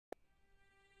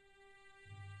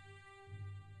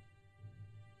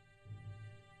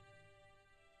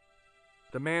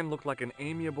The man looked like an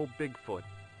amiable Bigfoot.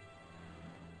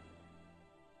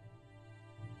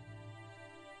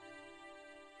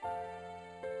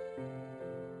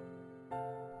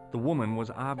 The woman was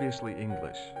obviously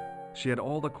English. She had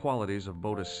all the qualities of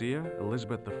Boadicea,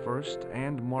 Elizabeth I,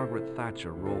 and Margaret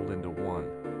Thatcher rolled into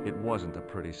one. It wasn't a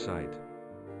pretty sight.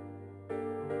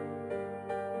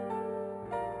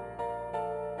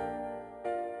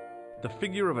 The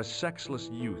figure of a sexless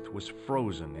youth was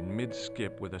frozen in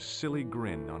mid-skip with a silly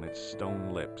grin on its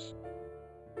stone lips.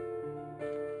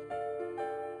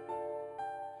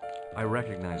 I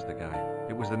recognized the guy.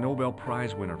 It was the Nobel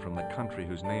Prize winner from the country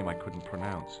whose name I couldn't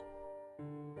pronounce.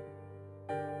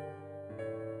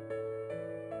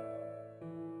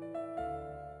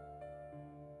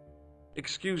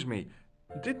 Excuse me,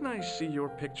 didn't I see your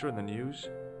picture in the news?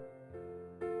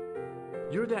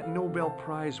 You're that Nobel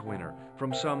Prize winner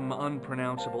from some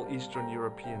unpronounceable Eastern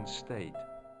European state.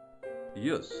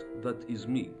 Yes, that is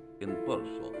me, in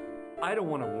person. I don't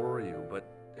want to worry you, but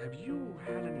have you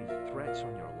had any threats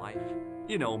on your life?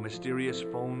 You know, mysterious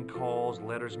phone calls,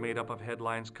 letters made up of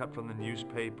headlines cut from the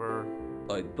newspaper.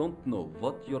 I don't know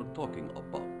what you're talking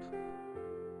about.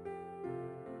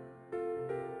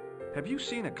 Have you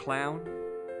seen a clown?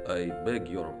 I beg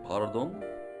your pardon?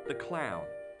 The clown.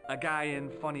 A guy in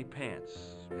funny pants.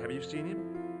 Have you seen him?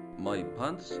 My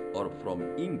pants are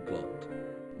from England.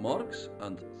 Marks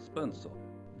and Spencer.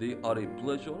 They are a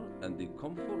pleasure and a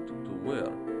comfort to wear,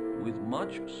 with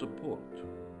much support.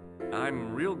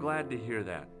 I'm real glad to hear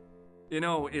that. You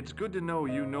know, it's good to know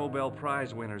you Nobel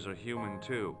Prize winners are human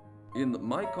too. In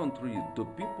my country, the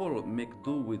people make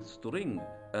do with string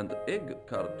and egg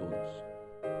cartoons.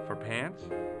 For pants?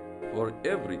 For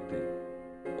everything.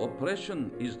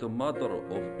 Oppression is the mother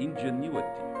of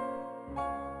ingenuity.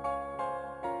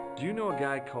 Do you know a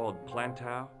guy called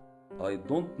Plantow? I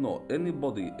don't know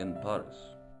anybody in Paris.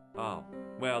 Oh,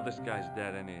 well, this guy's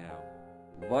dead anyhow.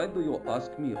 Why do you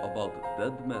ask me about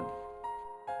dead men?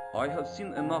 I have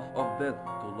seen enough of death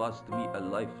to last me a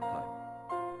lifetime.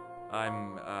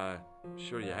 I'm,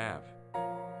 sure you have.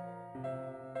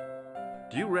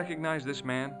 Do you recognize this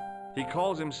man? He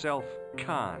calls himself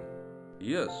Khan.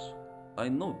 Yes, I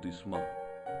know this man.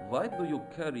 Why do you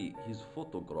carry his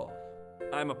photograph?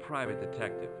 I'm a private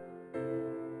detective.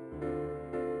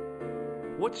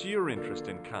 What's your interest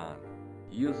in Khan?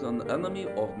 He is an enemy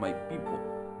of my people.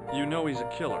 You know he's a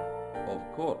killer. Of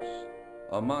course,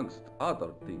 amongst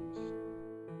other things.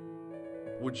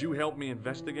 Would you help me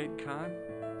investigate Khan?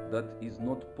 That is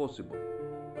not possible.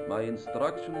 My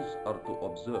instructions are to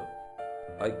observe.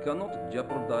 I cannot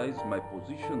jeopardize my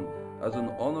position as an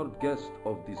honored guest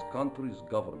of this country's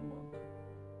government.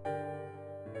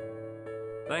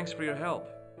 Thanks for your help.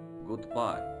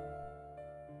 Goodbye.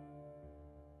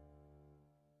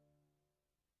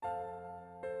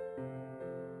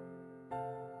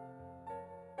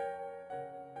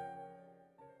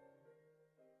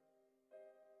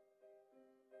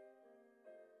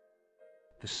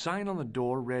 The sign on the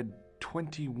door read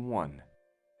 21.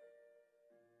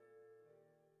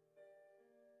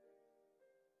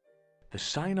 The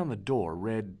sign on the door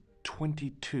read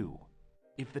 22.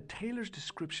 If the tailor's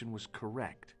description was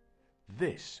correct,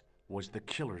 this was the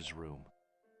killer's room.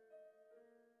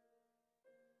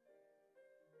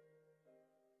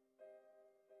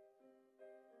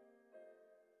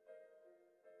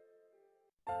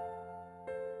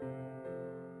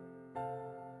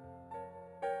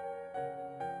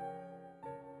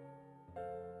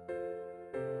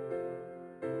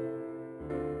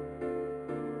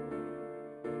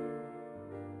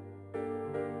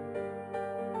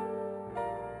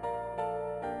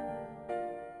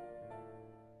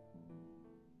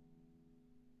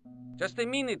 Just a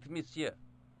minute, monsieur.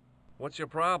 What's your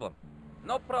problem?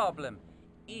 No problem,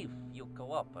 if you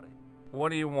cooperate. What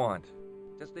do you want?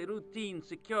 Just a routine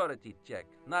security check,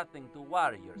 nothing to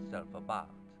worry yourself about.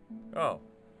 Oh,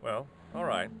 well, all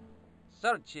right.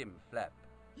 Search him, Flap.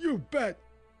 You bet.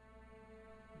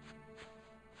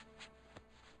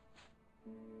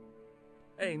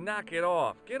 Hey, knock it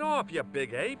off. Get off, you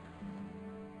big ape.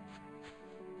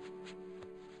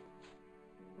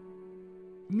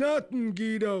 Nothing,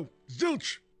 Guido.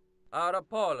 Zilch. Our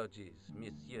apologies,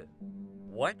 monsieur.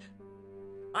 What?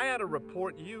 I ought to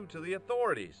report you to the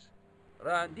authorities.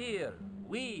 Round here,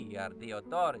 we are the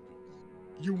authorities.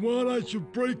 You want I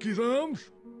should break his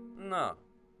arms? No.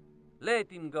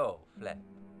 Let him go, Flap.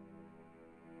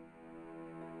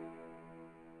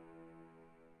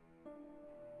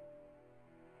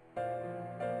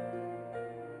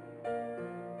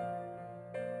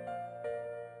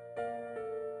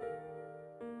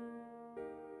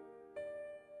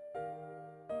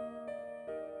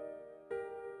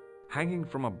 Hanging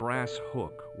from a brass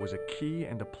hook was a key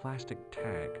and a plastic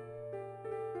tag.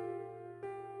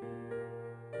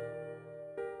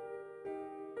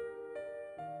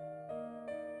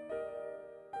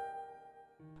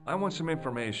 I want some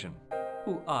information.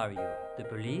 Who are you? The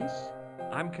police?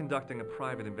 I'm conducting a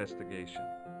private investigation.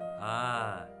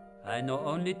 Ah, I know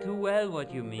only too well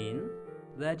what you mean.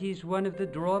 That is one of the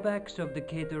drawbacks of the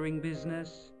catering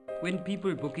business. When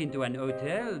people book into an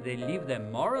hotel, they leave their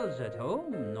morals at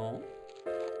home, no?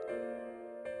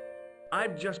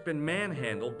 I've just been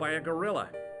manhandled by a gorilla.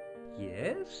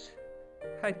 Yes?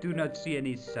 I do not see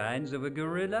any signs of a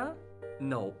gorilla.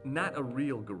 No, not a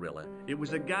real gorilla. It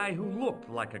was a guy who looked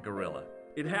like a gorilla.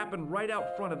 It happened right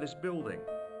out front of this building.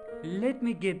 Let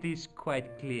me get this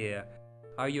quite clear.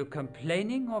 Are you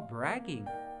complaining or bragging?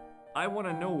 I want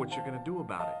to know what you're going to do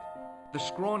about it. The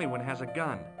scrawny one has a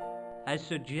gun. I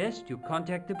suggest you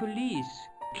contact the police.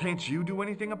 Can't you do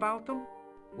anything about them?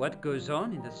 What goes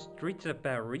on in the streets of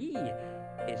Paris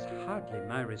is hardly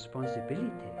my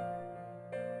responsibility.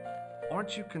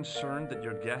 Aren't you concerned that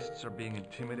your guests are being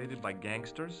intimidated by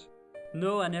gangsters?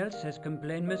 No one else has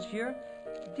complained, monsieur.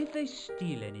 Did they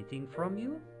steal anything from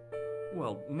you?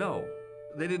 Well, no.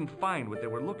 They didn't find what they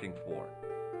were looking for.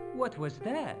 What was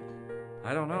that?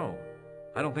 I don't know.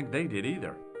 I don't think they did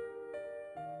either.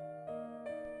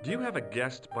 Do you have a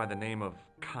guest by the name of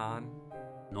Khan?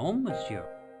 No, monsieur.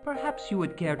 Perhaps you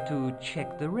would care to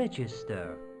check the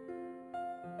register.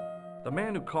 The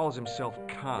man who calls himself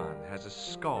Khan has a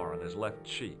scar on his left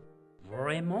cheek.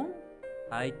 Vraiment?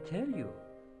 I tell you,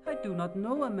 I do not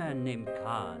know a man named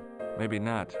Khan. Maybe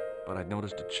not, but I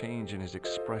noticed a change in his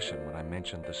expression when I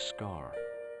mentioned the scar.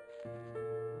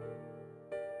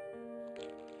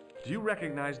 Do you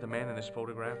recognize the man in this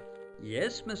photograph?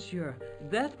 Yes, monsieur.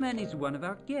 That man is one of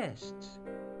our guests.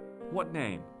 What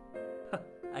name?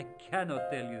 I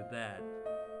cannot tell you that.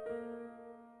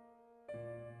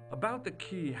 About the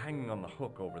key hanging on the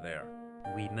hook over there.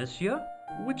 Oui, monsieur.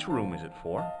 Which room is it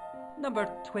for? Number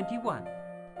 21.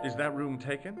 Is that room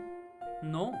taken?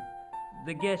 No.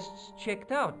 The guests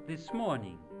checked out this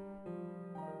morning.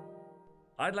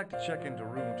 I'd like to check into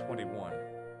room 21.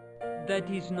 That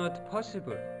is not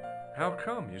possible. How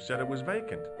come? You said it was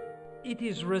vacant. It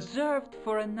is reserved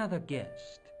for another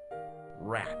guest.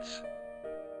 Rats.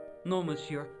 No,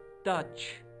 monsieur.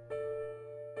 Dutch.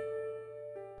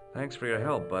 Thanks for your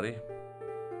help, buddy.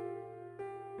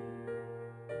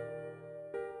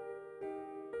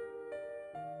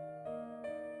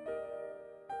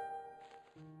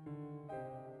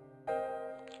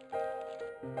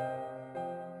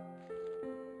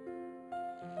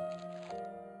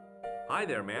 Hi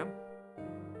there, ma'am.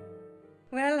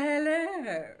 Well,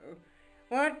 hello.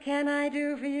 What can I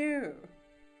do for you?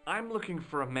 I'm looking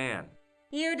for a man.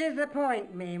 You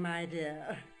disappoint me, my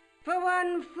dear. For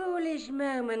one foolish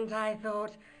moment I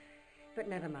thought, but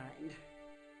never mind.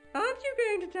 Aren't you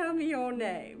going to tell me your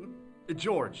name?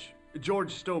 George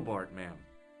Stobart, ma'am.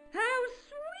 How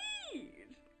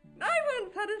sweet! I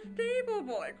once had a stable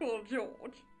boy called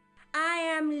George. I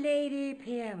am Lady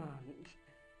Piermont.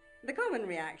 The common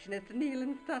reaction is to kneel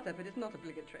and stutter, but it's not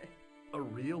obligatory. A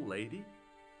real lady?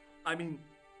 I mean,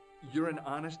 you're an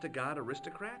honest-to-God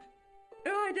aristocrat?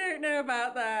 Oh, I don't know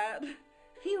about that.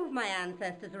 Few of my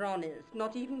ancestors are honest,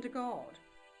 not even to God.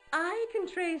 I can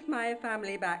trace my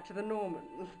family back to the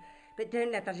Normans, but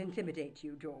don't let that intimidate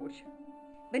you, George.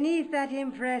 Beneath that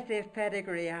impressive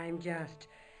pedigree, I'm just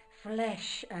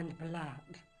flesh and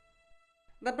blood.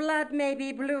 The blood may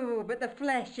be blue, but the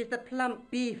flesh is the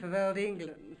plump beef of old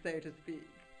England, so to speak.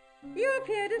 You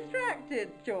appear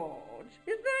distracted, George.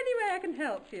 Is there any way I can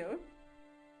help you?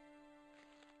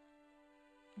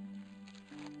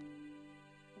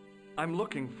 I'm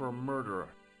looking for a murderer.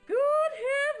 Good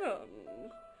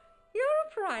heavens! You're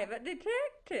a private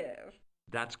detective.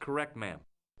 That's correct, ma'am.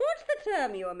 What's the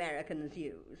term you Americans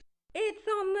use? It's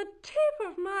on the tip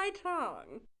of my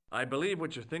tongue. I believe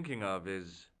what you're thinking of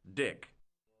is Dick.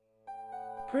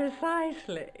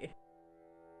 Precisely.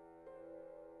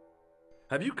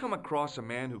 Have you come across a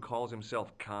man who calls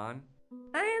himself Khan?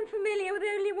 I am familiar with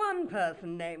only one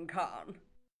person named Khan.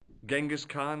 Genghis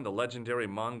Khan, the legendary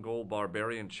Mongol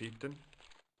barbarian chieftain?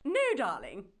 No,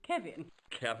 darling. Kevin.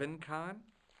 Kevin Khan?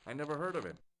 I never heard of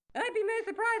him. I'd be most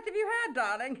surprised if you had,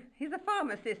 darling. He's a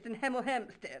pharmacist in Hemel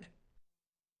Hempstead.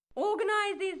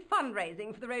 Organises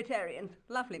fundraising for the Rotarians.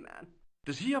 Lovely man.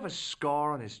 Does he have a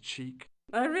scar on his cheek?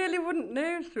 I really wouldn't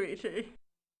know, sweetie.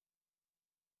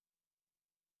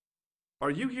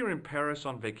 Are you here in Paris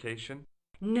on vacation?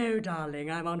 No, darling,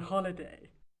 I'm on holiday.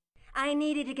 I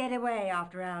needed to get away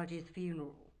after Algy's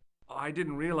funeral. I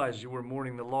didn't realize you were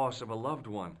mourning the loss of a loved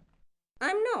one.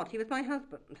 I'm not. He was my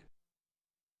husband.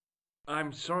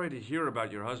 I'm sorry to hear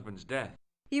about your husband's death.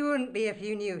 You wouldn't be if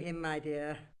you knew him, my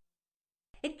dear.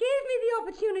 It gave me the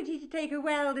opportunity to take a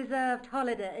well-deserved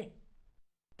holiday.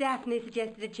 Daphne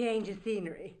suggested a change of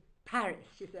scenery. Paris,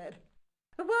 she said.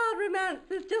 A wild romance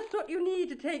is just what you need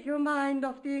to take your mind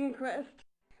off the inquest.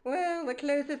 Well, the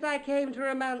closest I came to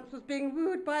romance was being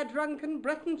wooed by a drunken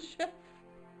Breton chef.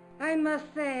 I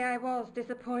must say I was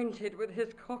disappointed with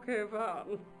his coq au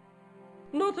vin.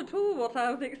 Not at all what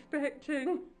I was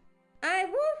expecting. I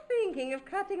was thinking of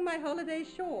cutting my holiday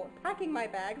short, packing my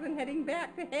bags and heading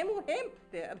back to Hemel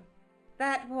Hempstead.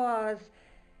 That was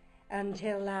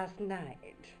until last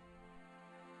night.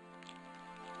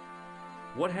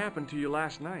 What happened to you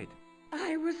last night?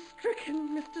 I was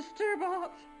stricken, Mr.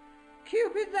 Stobart.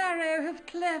 Cupid's arrow has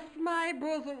cleft my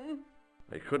bosom.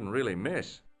 They couldn't really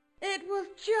miss. It was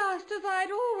just as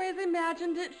I'd always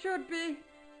imagined it should be.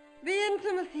 The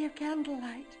intimacy of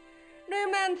candlelight,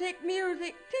 romantic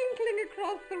music tinkling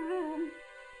across the room,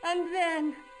 and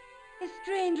then a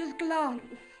stranger's glance.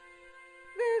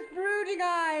 Those brooding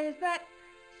eyes, that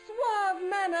suave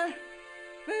manner,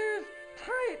 those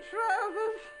tight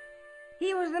trousers.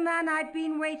 He was the man I'd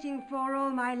been waiting for all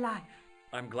my life.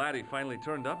 I'm glad he finally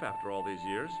turned up after all these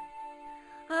years.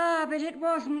 Ah, but it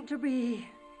wasn't to be.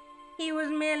 He was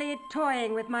merely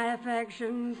toying with my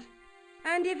affections.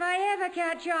 And if I ever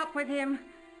catch up with him,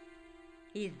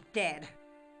 he's dead.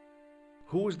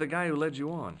 Who was the guy who led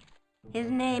you on?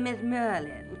 His name is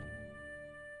Merlin.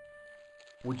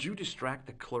 Would you distract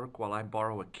the clerk while I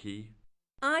borrow a key?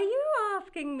 Are you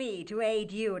asking me to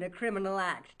aid you in a criminal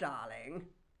act, darling?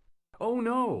 Oh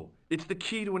no, it's the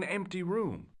key to an empty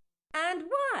room. And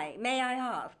why, may I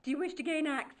ask, do you wish to gain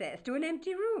access to an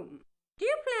empty room? Do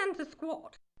you plan to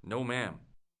squat? No, ma'am.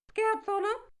 Scout's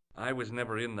honor? I was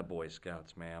never in the Boy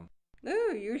Scouts, ma'am.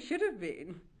 Oh, you should have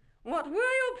been. What were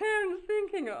your parents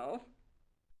thinking of?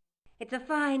 It's a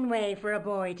fine way for a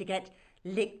boy to get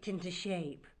licked into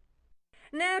shape.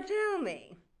 Now tell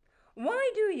me,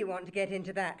 why do you want to get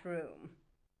into that room?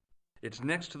 It's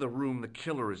next to the room the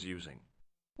killer is using.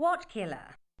 What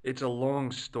killer? It's a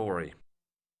long story.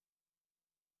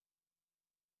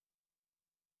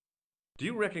 Do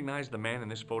you recognize the man in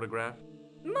this photograph?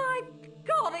 My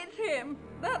God, it's him!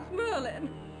 That's Merlin!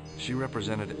 She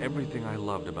represented everything I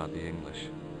loved about the English.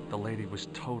 The lady was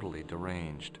totally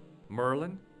deranged.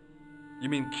 Merlin? You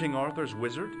mean King Arthur's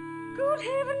wizard? Good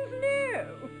heavens,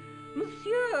 no!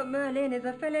 Monsieur Merlin is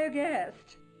a fellow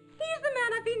guest. He's the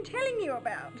man I've been telling you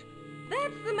about.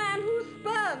 That's the man who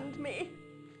spurned me.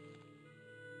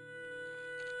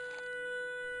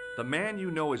 The man you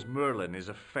know as Merlin is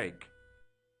a fake.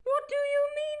 What do you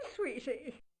mean,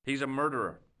 sweetie? He's a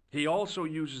murderer. He also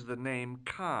uses the name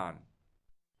Khan.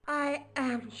 I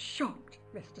am shocked,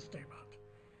 Mr. Stobart.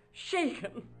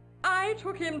 Shaken. I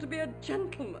took him to be a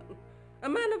gentleman, a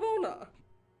man of honor.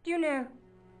 Do you know,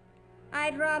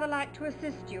 I'd rather like to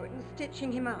assist you in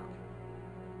stitching him up.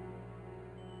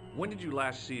 When did you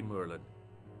last see Merlin?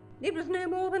 It was no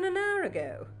more than an hour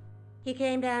ago. He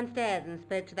came downstairs and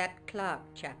spoke to that clerk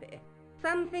chappie.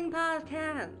 Something passed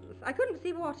hands. I couldn't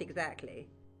see what exactly.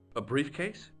 A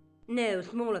briefcase? No,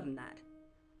 smaller than that.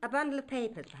 A bundle of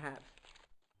papers, perhaps.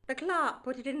 The clerk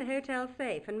put it in the hotel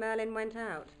safe and Merlin went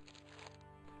out.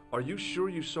 Are you sure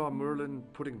you saw Merlin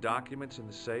putting documents in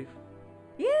the safe?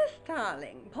 Yes,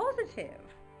 darling, positive.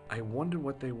 I wonder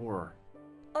what they were.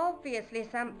 Obviously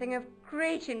something of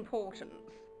great importance.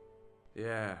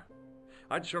 Yeah,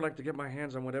 I'd sure like to get my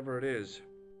hands on whatever it is.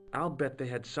 I'll bet they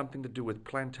had something to do with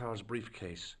Plantow's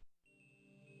briefcase.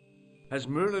 Has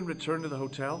Merlin returned to the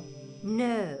hotel?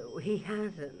 No, he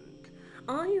hasn't.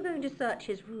 Are you going to search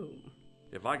his room?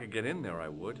 If I could get in there, I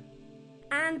would.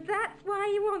 And that's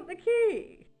why you want the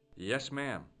key? Yes,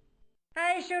 ma'am.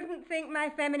 I shouldn't think my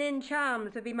feminine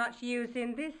charms would be much use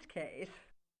in this case.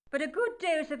 But a good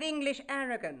dose of English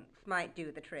arrogance might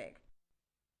do the trick.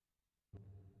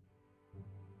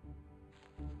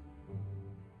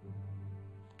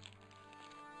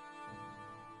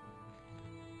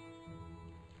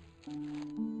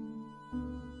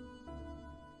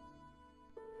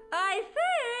 I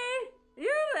say!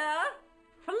 You there?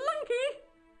 Flunky!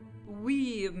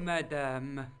 Oui,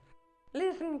 madame.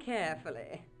 Listen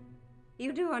carefully.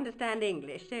 You do understand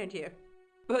English, don't you?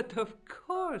 But of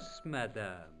course,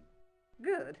 madame.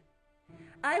 Good.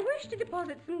 I wish to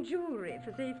deposit some jewellery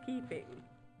for safekeeping.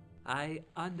 I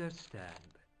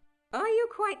understand. Are you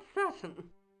quite certain?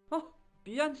 Oh,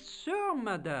 bien sûr,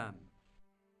 madame.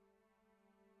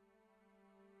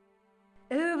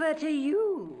 Over to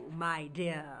you, my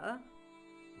dear.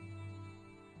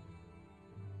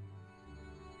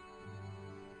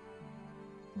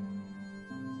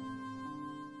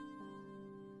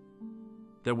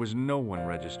 There was no one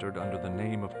registered under the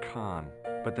name of Khan,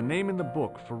 but the name in the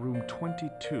book for room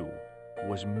 22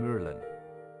 was Merlin.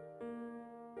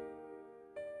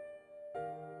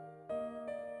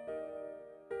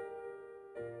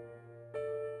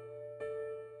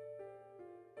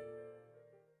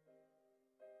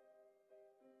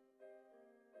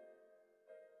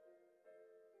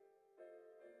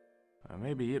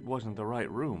 Maybe it wasn't the right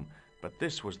room, but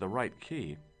this was the right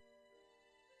key.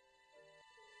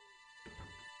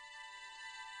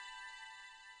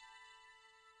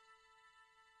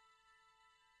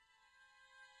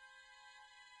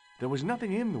 There was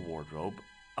nothing in the wardrobe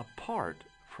apart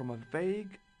from a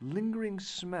vague, lingering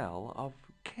smell of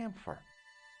camphor.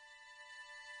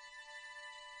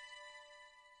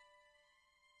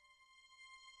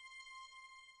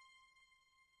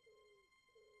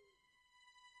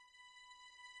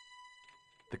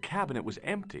 The cabinet was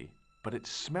empty, but it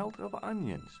smelt of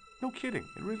onions. No kidding,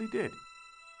 it really did.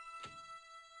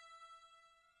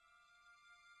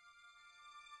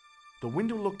 The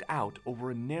window looked out over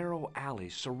a narrow alley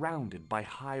surrounded by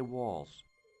high walls.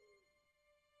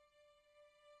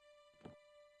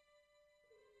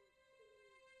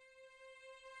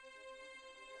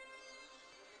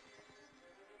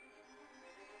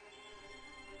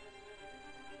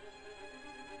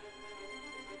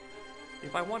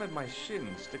 If I wanted my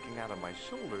shins sticking out of my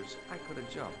shoulders, I could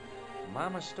have jumped.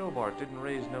 Mama Stobart didn't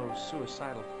raise no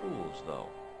suicidal fools, though.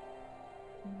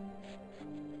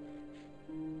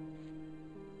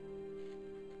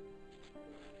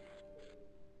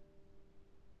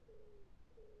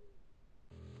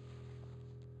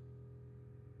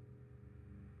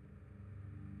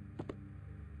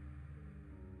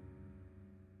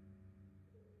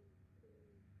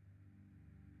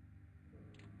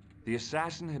 The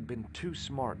assassin had been too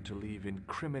smart to leave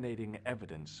incriminating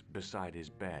evidence beside his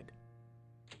bed.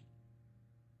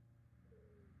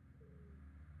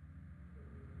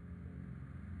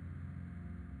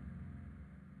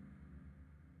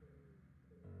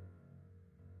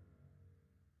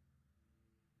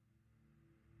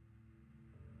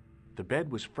 The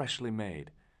bed was freshly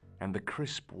made, and the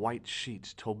crisp white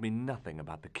sheets told me nothing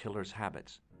about the killer's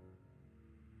habits.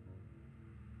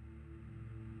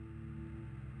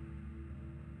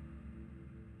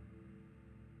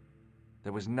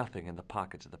 There was nothing in the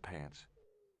pockets of the pants.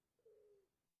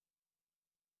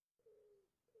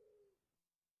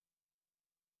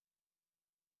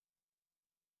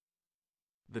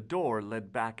 The door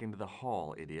led back into the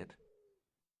hall, idiot.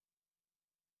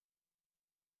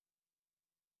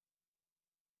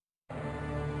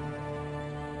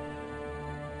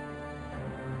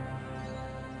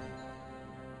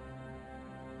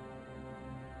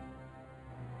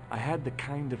 I had the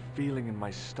kind of feeling in my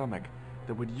stomach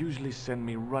that would usually send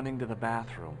me running to the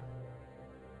bathroom.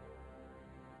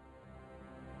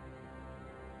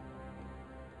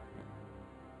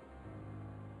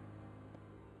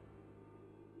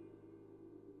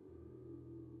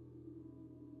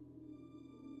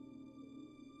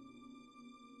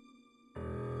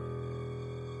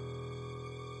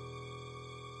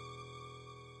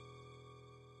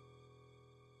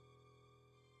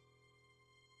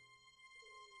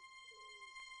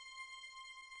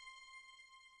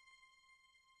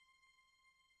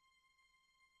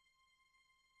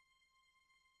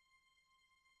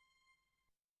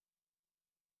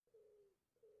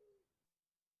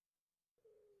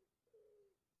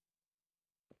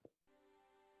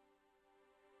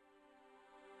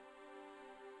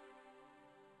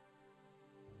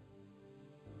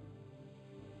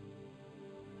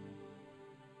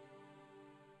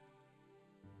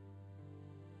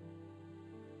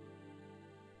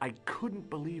 I couldn't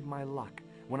believe my luck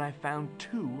when I found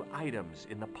 2 items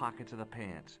in the pockets of the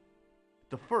pants.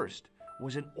 The first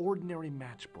was an ordinary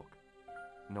matchbook.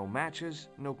 No matches,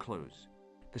 no clues.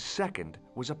 The second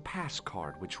was a pass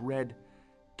card which read,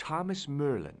 Thomas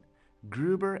Merlin,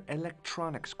 Gruber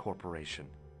Electronics Corporation.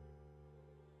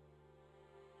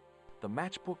 The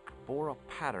matchbook bore a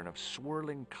pattern of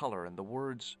swirling color and the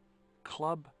words,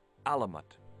 Club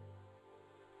Alamut.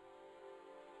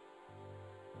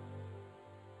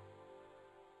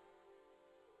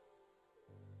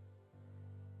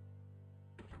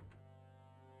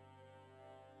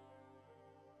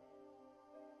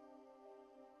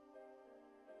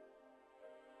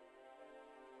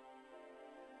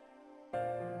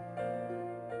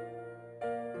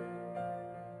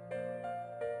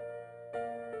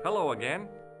 Hello again.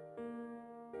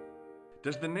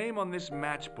 Does the name on this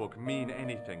matchbook mean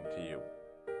anything to you?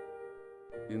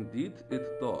 Indeed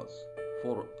it does,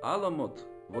 for Alamut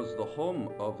was the home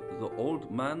of the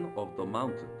old man of the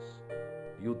mountains.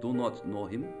 You do not know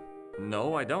him?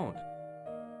 No, I don't.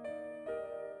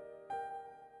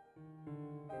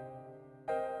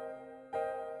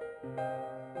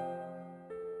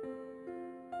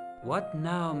 What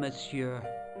now, monsieur?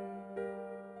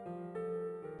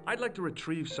 I'd like to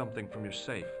retrieve something from your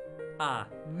safe. Ah,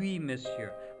 oui,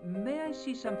 monsieur. May I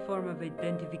see some form of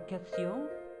identification?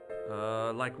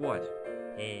 Like what?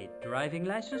 A driving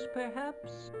license,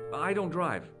 perhaps? I don't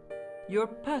drive. Your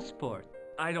passport?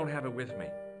 I don't have it with me.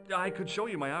 I could show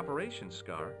you my operation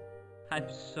scar. I'm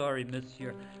sorry,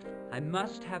 monsieur. I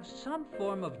must have some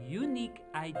form of unique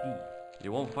ID.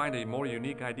 You won't find a more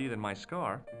unique ID than my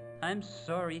scar. I'm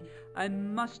sorry. I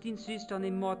must insist on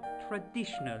a more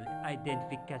traditional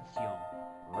identification.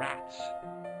 Rats.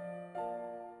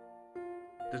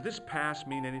 Does this pass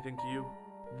mean anything to you?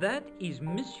 That is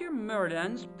Monsieur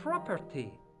Merlin's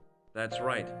property. That's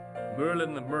right.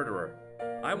 Merlin the murderer.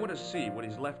 I want to see what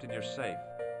he's left in your safe.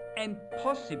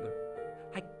 Impossible.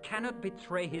 I cannot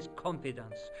betray his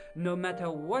confidence, no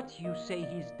matter what you say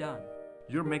he's done.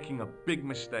 You're making a big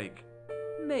mistake.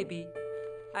 Maybe.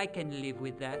 I can live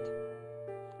with that.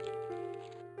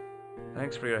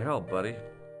 Thanks for your help, buddy.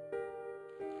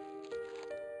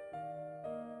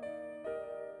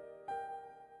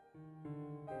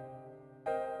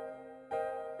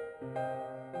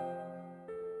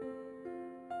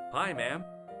 Hi, ma'am.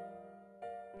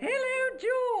 Hello,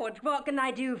 George. What can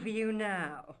I do for you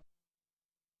now?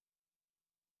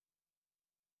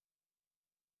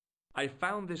 I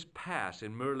found this pass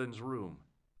in Merlin's room.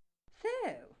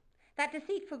 So, that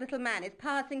deceitful little man is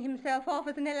passing himself off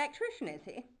as an electrician, is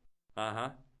he? Uh-huh.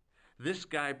 This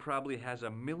guy probably has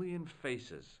 1,000,000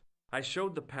 faces. I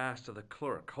showed the pass to the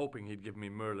clerk, hoping he'd give me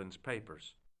Merlin's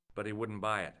papers. But he wouldn't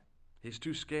buy it. He's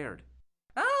too scared.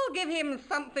 I'll give him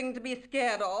something to be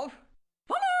scared of.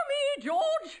 Follow me,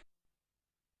 George!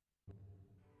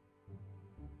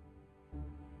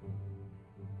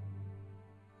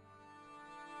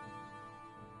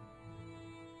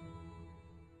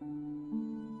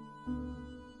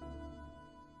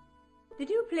 Did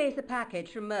you place a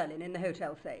package from Merlin in the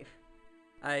hotel safe?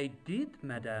 I did,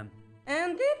 madame.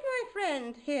 And did my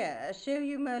friend here show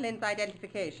you Merlin's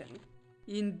identification?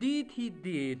 Indeed he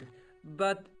did,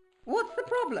 but What's the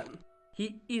problem?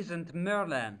 he isn't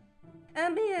Merlin. A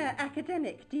mere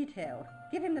academic detail.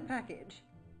 Give him the package.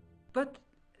 But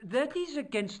that is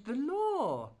against the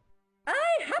law.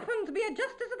 I happen to be a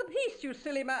justice of the peace, you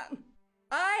silly man.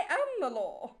 I am the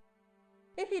law.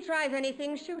 If he tries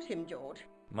anything, shoot him, George.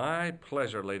 My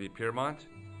pleasure, Lady Piermont.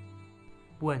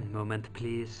 One moment,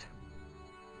 please.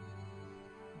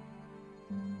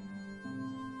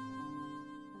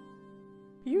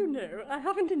 You know, I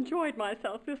haven't enjoyed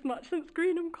myself this much since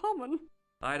Greenham Common.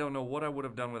 I don't know what I would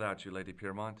have done without you, Lady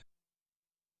Piermont.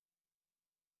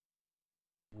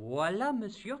 Voilà,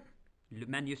 monsieur, le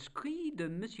manuscrit de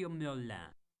Monsieur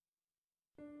Merlin.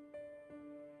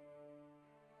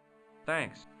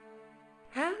 Thanks.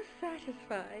 How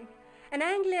satisfying. An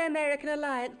Anglo-American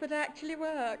alliance that actually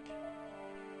worked.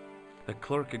 The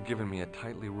clerk had given me a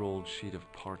tightly rolled sheet of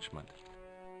parchment.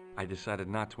 I decided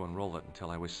not to unroll it until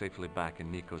I was safely back in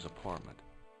Nico's apartment.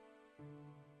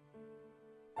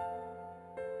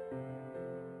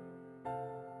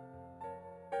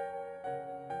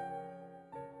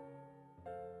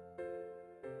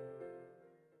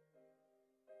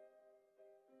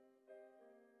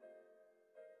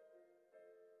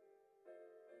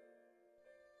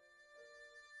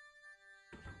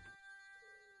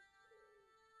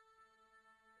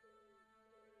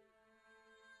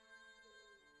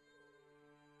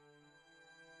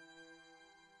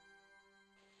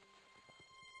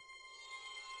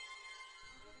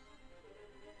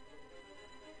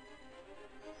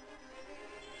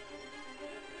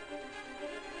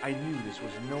 I knew this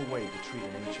was no way to treat an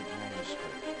ancient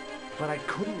manuscript, but I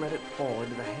couldn't let it fall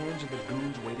into the hands of the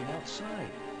goons waiting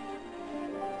outside.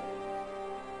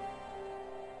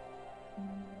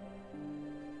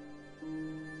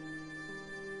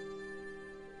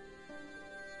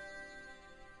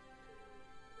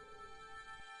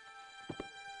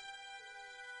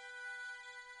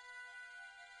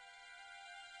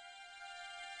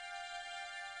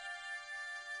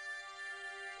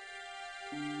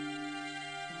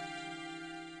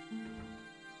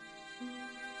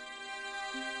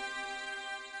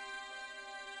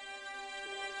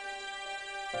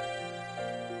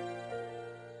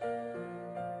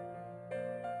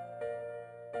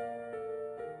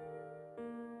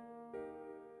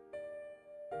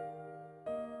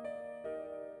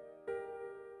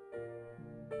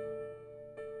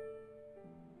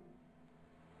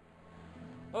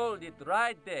 Hold it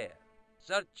right there.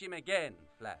 Search him again,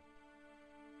 Flat.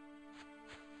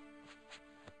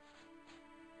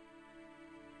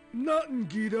 Nothing,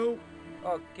 Guido.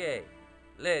 Okay,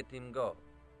 let him go.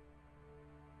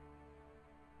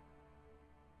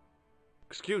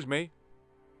 Excuse me.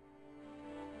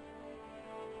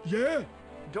 Yeah?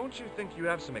 Don't you think you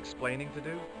have some explaining to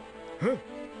do? Huh?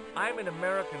 I'm an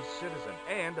American citizen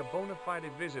and a bona fide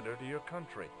visitor to your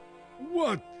country.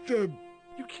 What the...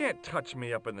 You can't touch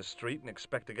me up in the street and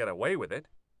expect to get away with it.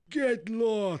 Get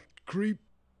lost, creep.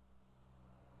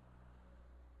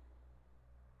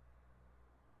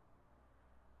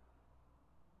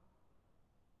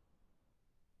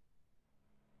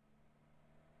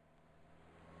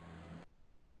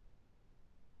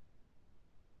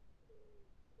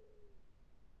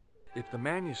 If the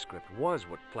manuscript was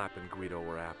what Flap and Guido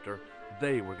were after,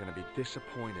 they were going to be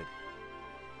disappointed.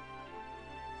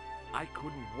 I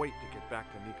couldn't wait to get back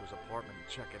to Nico's apartment and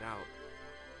check it out.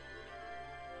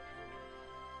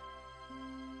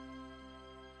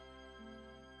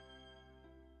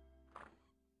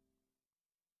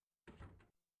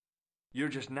 You're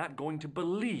just not going to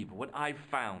believe what I've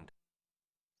found.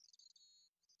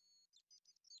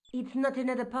 It's not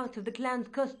another part of the clown's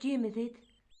costume, is it?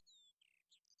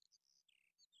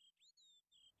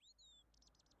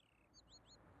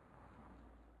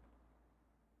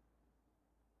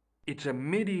 It's a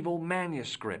medieval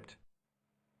manuscript.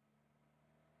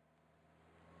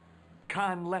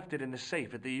 Khan left it in the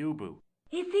safe at the U-Boo.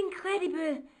 It's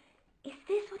incredible. Is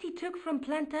this what he took from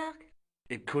Plantark?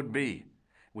 It could be,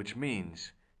 which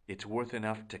means it's worth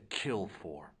enough to kill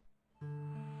for.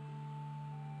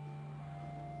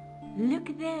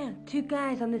 Look there, two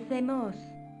guys on the same horse.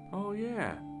 Oh,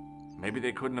 yeah. Maybe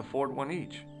they couldn't afford one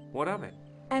each. What of it?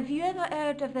 Have you ever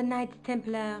heard of the Knights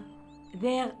Templar?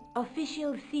 Their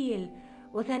official seal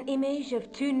was an image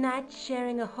of two knights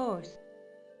sharing a horse.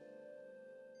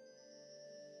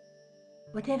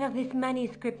 Whatever this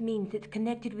manuscript means, it's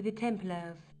connected with the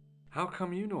Templars. How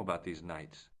come you know about these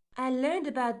knights? I learned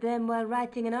about them while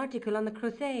writing an article on the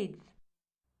Crusades.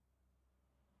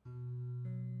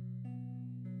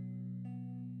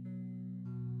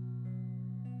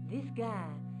 This guy,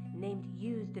 named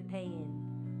Hughes de Payen,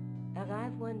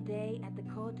 arrived one day at the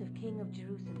court of King of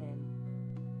Jerusalem.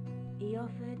 He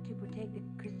offered to protect the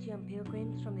Christian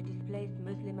pilgrims from the displaced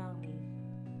Muslim armies.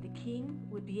 The king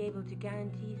would be able to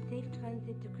guarantee safe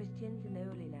transit to Christians in the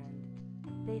Holy Land.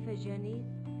 Safer journeys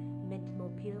meant more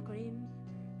pilgrims,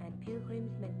 and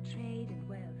pilgrims meant trade and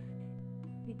wealth.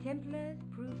 The Templars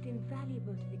proved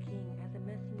invaluable to the king as a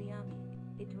mercenary army.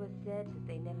 It was said that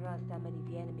they never asked how many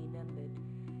the enemy numbered,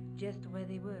 just where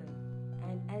they were.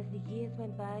 And as the years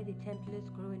went by, the Templars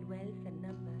grew in wealth and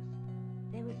numbers.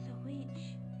 They were so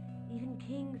rich, even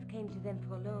kings came to them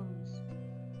for loans.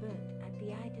 But at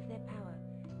the height of their power,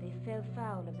 they fell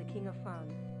foul of the King of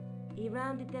France. He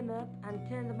rounded them up and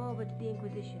turned them over to the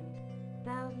Inquisition.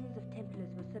 Thousands of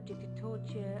Templars were subject to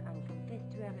torture and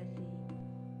confessed to heresy.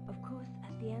 Of course,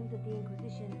 at the hands of the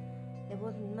Inquisition, there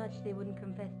wasn't much they wouldn't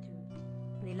confess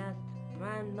to. The last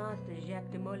Grand Master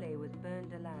Jacques de Molay was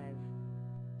burned alive.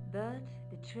 But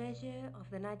the treasure of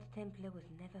the Knights Templar was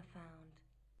never found.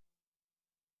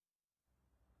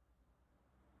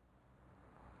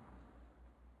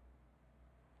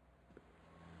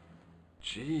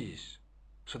 Jeez.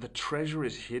 So the treasure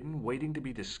is hidden, waiting to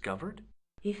be discovered?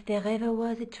 If there ever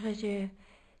was a treasure,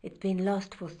 it's been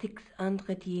lost for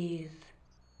 600 years.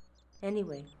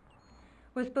 Anyway,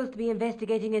 we're supposed to be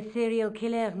investigating a serial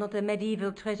killer, not a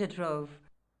medieval treasure trove.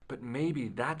 But maybe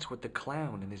that's what the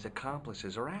clown and his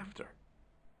accomplices are after.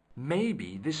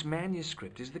 Maybe this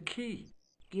manuscript is the key.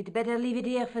 You'd better leave it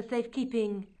here for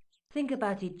safekeeping. Think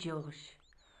about it, George.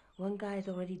 One guy's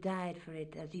already died for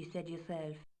it, as you said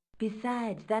yourself.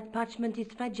 Besides, that parchment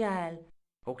is fragile.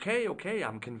 Okay,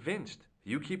 I'm convinced.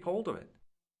 You keep hold of it.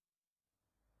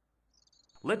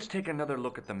 Let's take another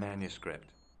look at the manuscript.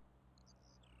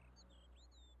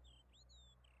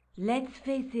 Let's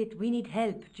face it, we need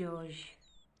help, George.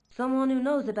 Someone who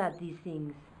knows about these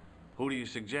things. Who do you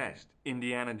suggest?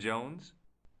 Indiana Jones?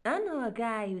 I know a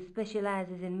guy who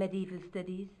specializes in medieval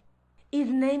studies. His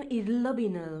name is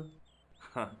Lobinel.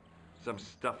 Huh. Some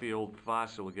stuffy old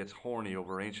fossil who gets horny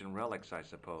over ancient relics, I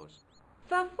suppose.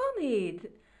 Far from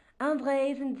it.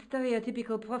 Andre isn't the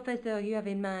stereotypical professor you have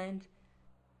in mind.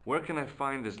 Where can I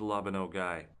find this Lobino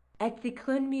guy? At the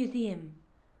Kroon Museum.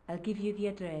 I'll give you the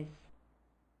address.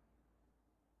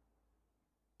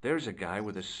 There's a guy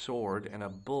with a sword and a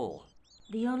bull.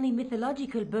 The only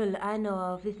mythological bull I know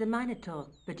of is the Minotaur,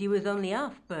 but he was only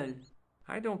half bull.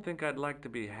 I don't think I'd like to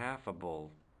be half a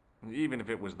bull, even if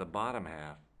it was the bottom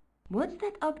half. What's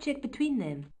that object between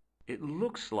them? It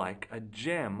looks like a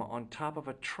gem on top of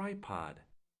a tripod.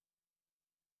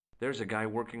 There's a guy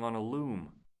working on a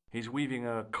loom. He's weaving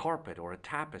a carpet or a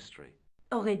tapestry.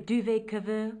 Or a duvet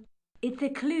cover? It's a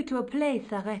clue to a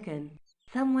place, I reckon.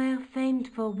 Somewhere famed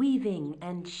for weaving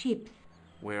and ships.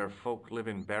 Where folk live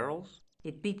in barrels?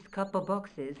 It beats copper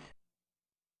boxes.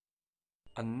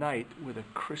 A knight with a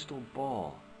crystal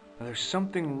ball. Now, there's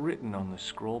something written on the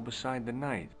scroll beside the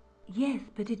knight. Yes,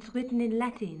 but it's written in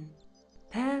Latin.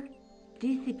 Per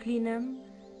disciplinam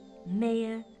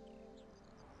mea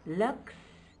lux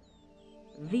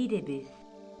videbis.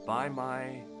 By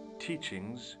my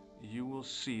teachings, you will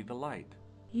see the light.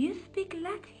 You speak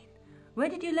Latin? Where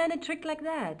did you learn a trick like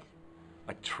that?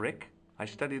 A trick? I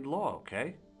studied law,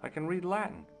 okay? I can read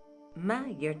Latin.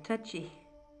 My, you're touchy.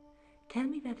 Tell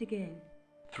me that again.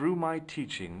 Through my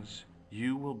teachings,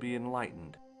 you will be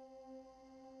enlightened.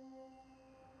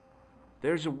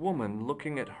 There's a woman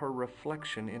looking at her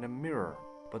reflection in a mirror,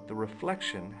 but the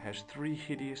reflection has 3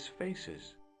 hideous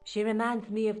faces. She reminds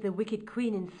me of the wicked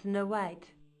queen in Snow White.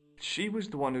 She was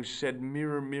the one who said,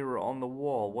 "Mirror, mirror on the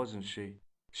wall," wasn't she?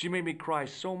 She made me cry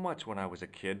so much when I was a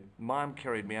kid, Mom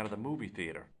carried me out of the movie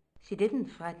theater. She didn't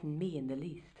frighten me in the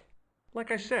least.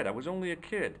 Like I said, I was only a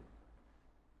kid.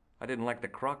 I didn't like the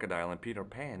crocodile in Peter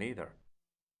Pan either.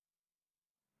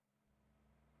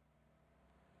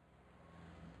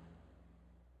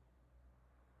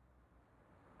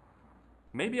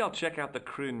 Maybe I'll check out the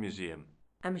Kroon Museum.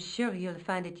 I'm sure you'll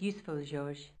find it useful,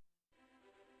 Georges.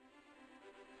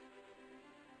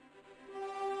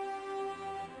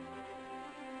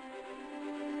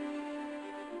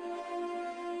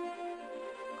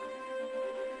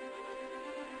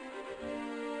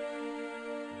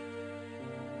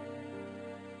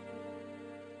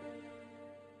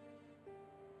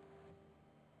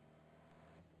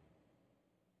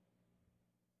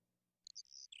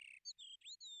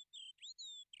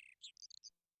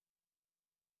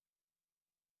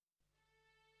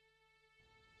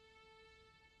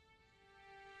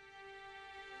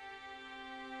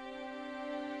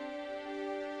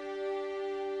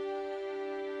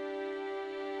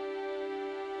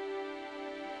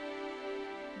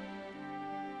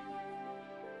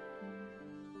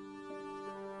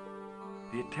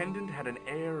 The attendant had an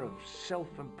air of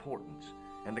self-importance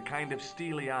and the kind of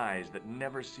steely eyes that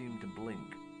never seemed to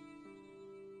blink.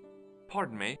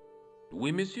 Pardon me.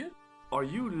 Oui, monsieur? Are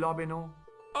you Lobineau?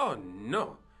 Oh,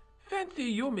 no. Fancy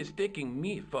you mistaking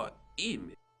me for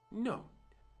him. No,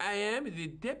 I am the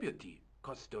deputy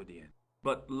custodian.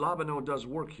 But Lobineau does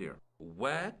work here.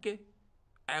 Work?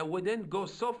 I wouldn't go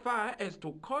so far as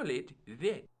to call it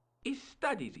that. He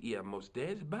studies here most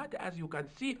days, but as you can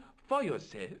see for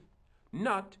yourself,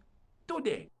 not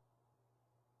today.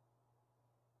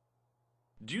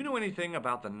 Do you know anything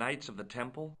about the Knights of the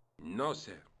Temple? No,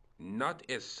 sir. Not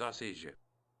a sausage.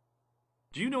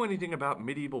 Do you know anything about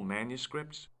medieval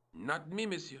manuscripts? Not me,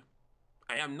 monsieur.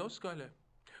 I am no scholar,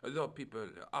 though people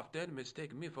often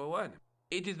mistake me for one.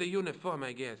 It is the uniform,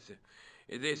 I guess.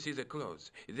 They see the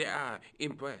clothes. They are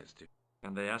impressed.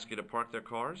 And they ask you to park their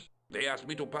cars? They ask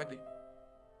me to park the...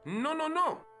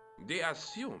 No. They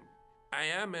assume I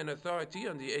am an authority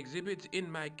on the exhibits in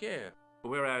my care.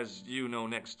 Whereas you know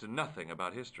next to nothing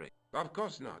about history. Of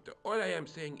course not. All I am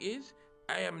saying is,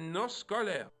 I am no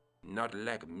scholar. Not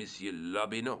like Monsieur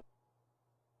Lobineau.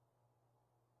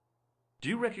 Do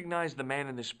you recognize the man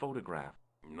in this photograph?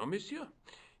 No, monsieur.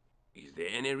 Is there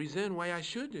any reason why I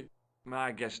should?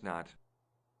 I guess not.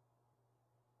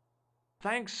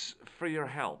 Thanks for your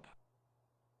help.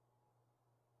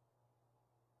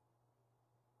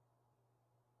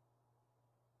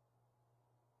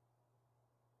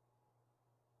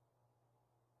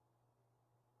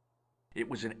 It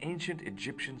was an ancient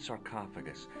Egyptian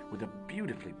sarcophagus with a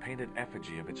beautifully painted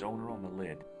effigy of its owner on the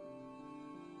lid.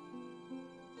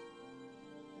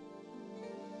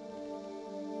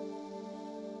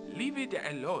 Leave it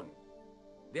alone.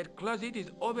 That closet is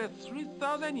over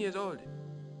 3,000 years old.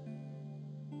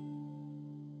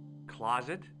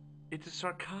 Closet? It's a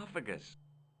sarcophagus.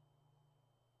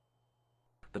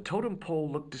 The totem pole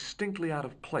looked distinctly out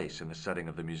of place in the setting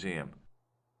of the museum.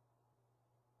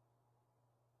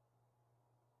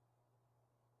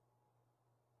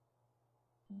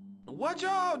 Watch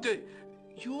out!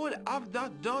 You'll have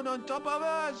that done on top of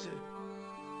us!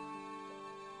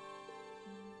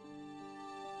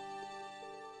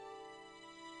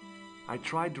 I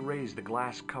tried to raise the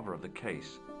glass cover of the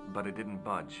case, but it didn't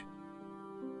budge.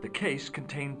 The case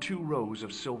contained 2 rows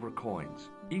of silver coins.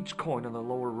 Each coin on the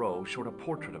lower row showed a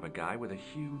portrait of a guy with a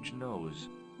huge nose.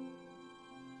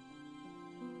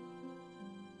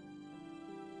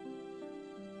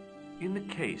 In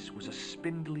the case was a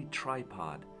spindly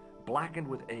tripod, blackened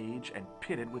with age and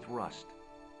pitted with rust.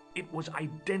 It was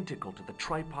identical to the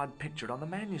tripod pictured on the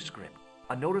manuscript.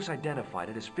 A notice identified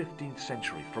it as 15th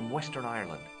century from Western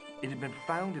Ireland. It had been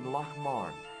found in Loch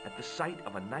Marne at the site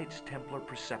of a Knights Templar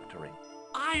preceptory.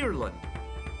 Ireland!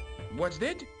 What's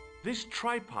that? This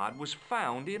tripod was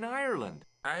found in Ireland.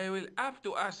 I will have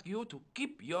to ask you to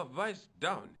keep your voice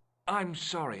down. I'm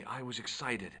sorry, I was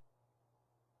excited.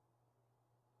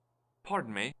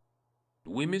 Pardon me.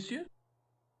 Oui, monsieur?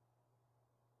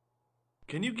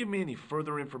 Can you give me any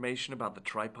further information about the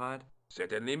tripod?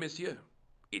 Certainly, monsieur.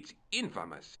 It's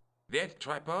infamous. That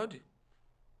tripod,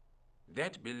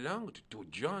 that belonged to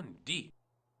John Dee.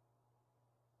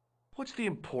 What's the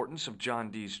importance of John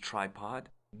Dee's tripod?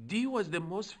 Dee was the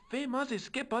most famous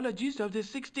escapologist of the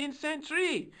 16th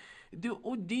century, the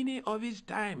Houdini of his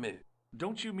time.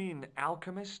 Don't you mean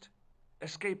alchemist?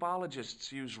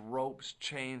 Escapologists use ropes,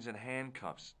 chains, and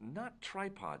handcuffs, not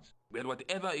tripods. Well,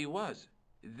 whatever he was,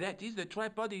 that is the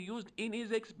tripod he used in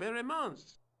his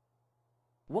experiments.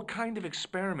 What kind of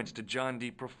experiments did John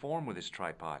Dee perform with his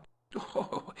tripod?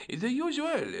 Oh, the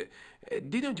usual.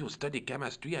 Didn't you study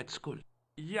chemistry at school?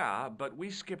 Yeah, but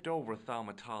we skipped over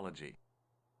thaumatology.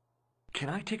 Can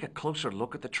I take a closer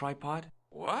look at the tripod?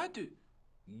 What?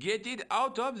 Get it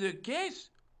out of the case?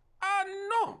 Ah,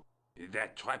 no!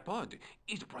 That tripod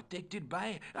is protected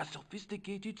by a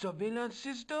sophisticated surveillance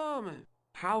system.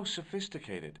 How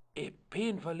sophisticated? A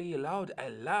painfully loud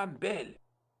alarm bell.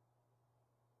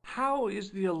 How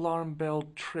is the alarm bell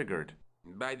triggered?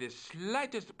 By the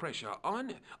slightest pressure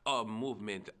on or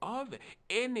movement of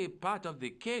any part of the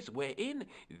case wherein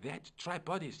that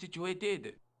tripod is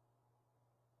situated.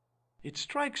 It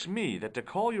strikes me that to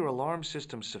call your alarm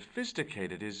system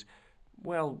sophisticated is,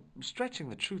 well, stretching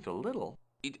the truth a little.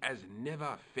 It has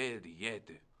never failed yet.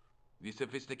 The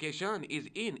sophistication is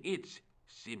in its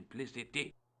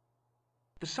simplicity.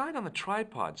 The sign on the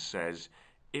tripod says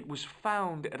it was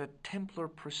found at a Templar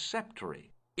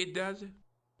preceptory. It does?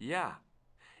 Yeah.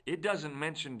 It doesn't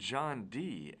mention John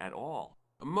Dee at all.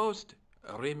 Most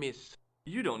remiss.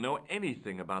 You don't know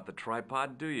anything about the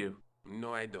tripod, do you?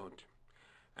 No, I don't.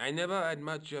 I never had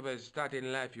much of a start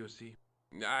in life, you see.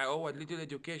 I owe what little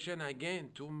education I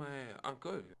gained to my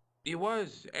uncle. He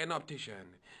was an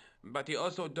optician, but he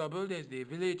also doubled as the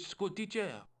village school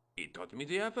teacher. He taught me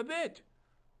the alphabet.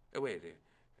 Well,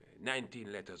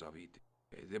 19 letters of it.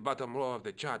 The bottom row of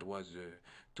the chart was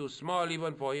too small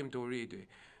even for him to read,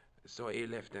 so he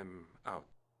left them out.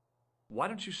 Why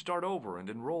don't you start over and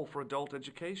enroll for adult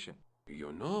education?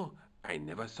 You know, I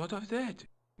never thought of that.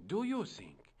 Do you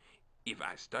think if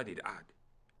I studied hard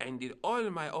and did all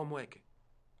my homework,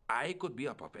 I could be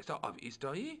a professor of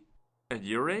history? At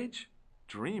your age?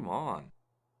 Dream on.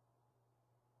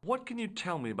 What can you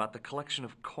tell me about the collection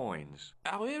of coins?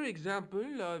 A rare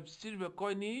example of silver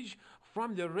coinage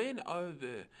from the reign of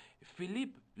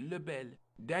Philippe le Bel.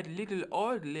 That little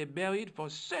hoard lay buried for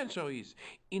centuries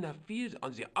in a field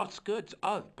on the outskirts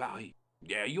of Paris.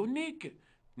 They're unique.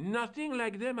 Nothing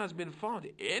like them has been found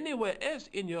anywhere else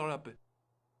in Europe.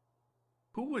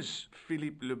 Who was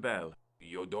Philippe le Bel?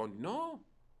 You don't know?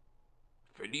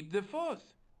 Philippe IV,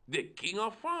 the King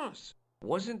of France.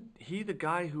 Wasn't he the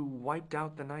guy who wiped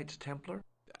out the Knights Templar?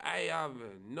 I have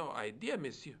no idea,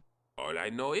 monsieur. All I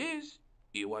know is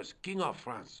he was King of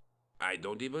France. I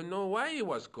don't even know why he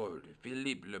was called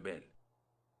Philippe le Bel.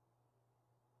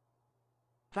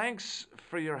 Thanks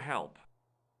for your help.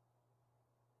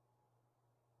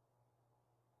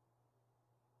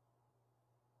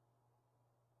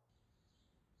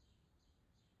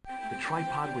 The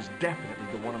tripod was definitely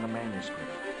the one on the manuscript.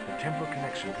 The Templar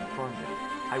connection confirmed it.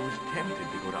 I was tempted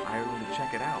to go to Ireland to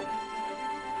check it out.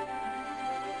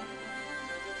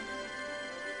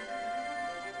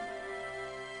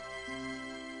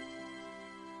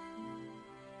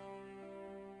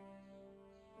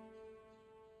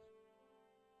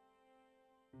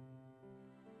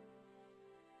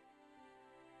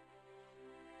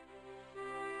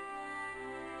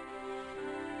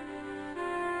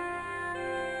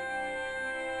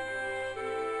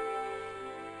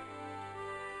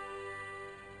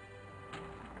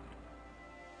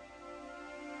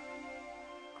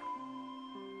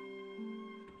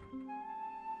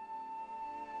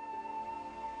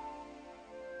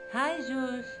 Hi,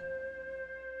 Jules.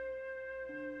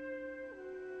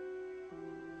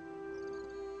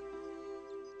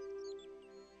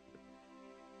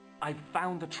 I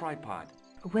found the tripod.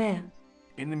 Where?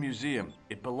 In the museum.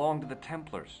 It belonged to the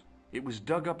Templars. It was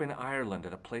dug up in Ireland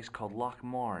at a place called Loch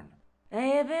Marne. I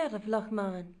have heard of Loch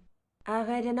Marne. I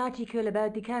read an article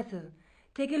about the castle.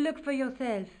 Take a look for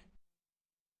yourself.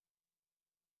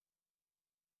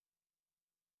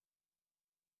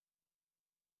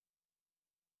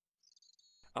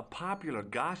 A popular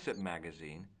gossip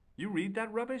magazine? You read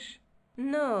that rubbish?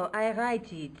 No, I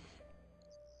write it.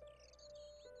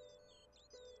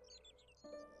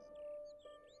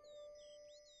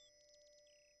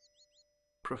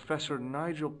 Professor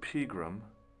Nigel Pegram,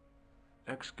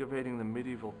 excavating the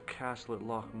medieval castle at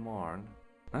Lochmarne.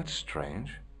 That's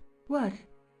strange. What?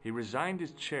 He resigned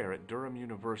his chair at Durham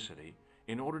University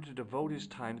in order to devote his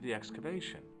time to the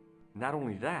excavation. Not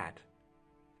only that,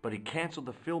 but he canceled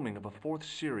the filming of a 4th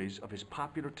series of his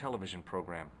popular television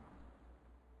program.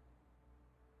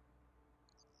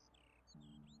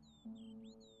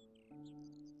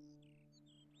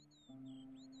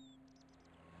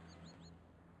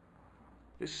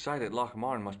 This site at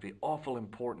Lochmarne must be awful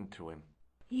important to him.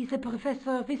 He's a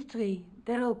professor of history.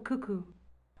 They're all cuckoo.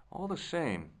 All the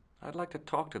same, I'd like to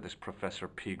talk to this Professor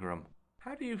Pegram.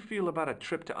 How do you feel about a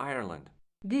trip to Ireland?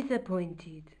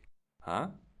 Disappointed. Huh?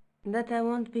 That I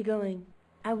won't be going.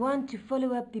 I want to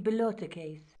follow up the Bellotta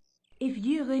case. If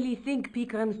you really think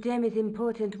Pegram's gem is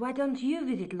important, why don't you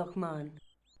visit Lochmarne?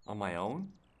 On my own?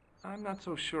 I'm not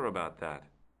so sure about that.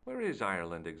 Where is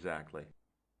Ireland exactly?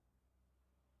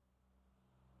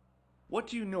 What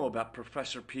do you know about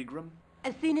Professor Pegram?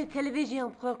 I've seen a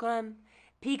television program,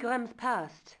 Pegram's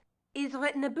Past. He's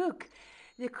written a book,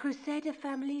 The Crusader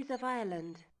Families of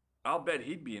Ireland. I'll bet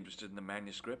he'd be interested in the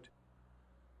manuscript.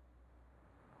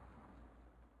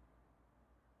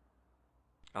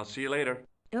 I'll see you later.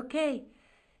 Okay.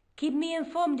 Keep me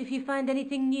informed if you find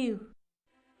anything new.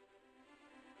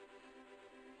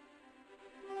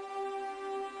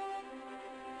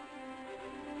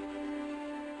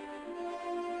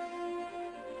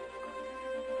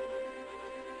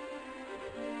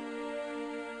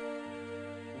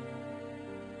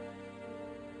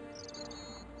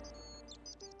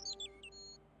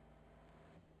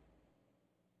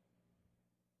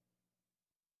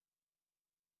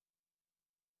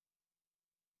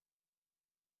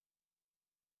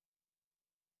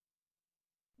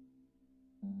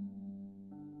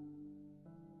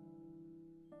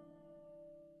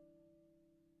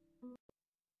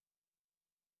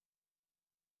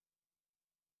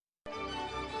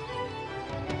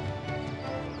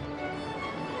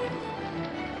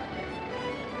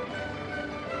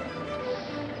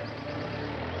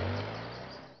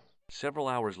 Several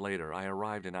hours later, I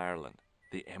arrived in Ireland,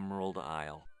 the Emerald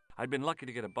Isle. I'd been lucky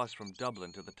to get a bus from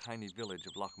Dublin to the tiny village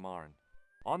of Lochmarne.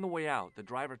 On the way out, the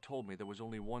driver told me there was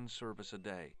only one service a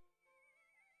day.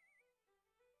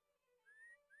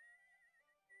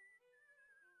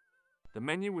 The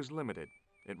menu was limited.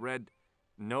 It read,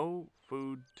 "No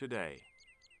food today."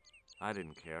 I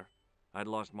didn't care. I'd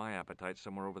lost my appetite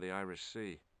somewhere over the Irish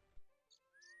Sea.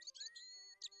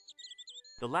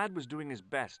 The lad was doing his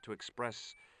best to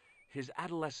express his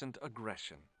adolescent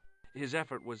aggression. His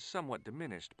effort was somewhat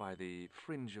diminished by the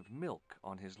fringe of milk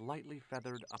on his lightly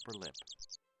feathered upper lip.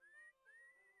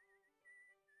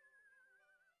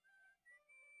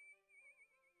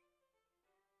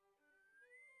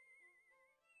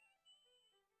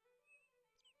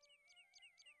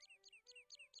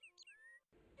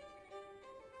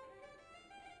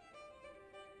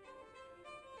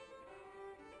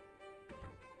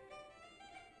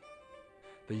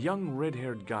 The young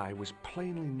red-haired guy was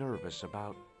plainly nervous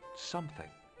about something.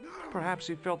 Perhaps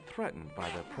he felt threatened by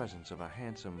the presence of a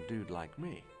handsome dude like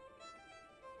me.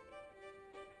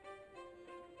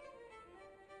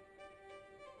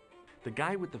 The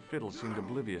guy with the fiddle seemed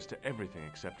oblivious to everything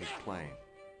except his playing.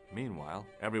 Meanwhile,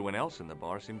 everyone else in the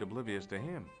bar seemed oblivious to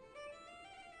him.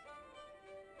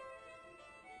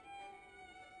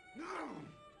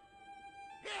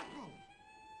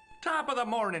 Top of the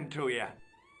morning to you.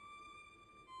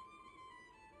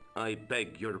 I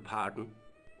beg your pardon?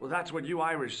 Well, that's what you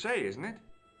Irish say, isn't it?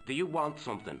 Do you want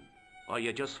something? Or are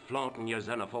you just flaunting your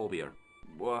xenophobia?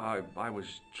 Well, I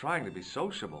was trying to be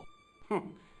sociable.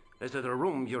 Is it a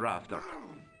room you're after?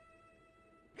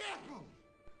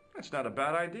 That's not a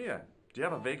bad idea. Do you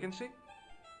have a vacancy?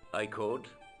 I could,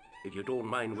 if you don't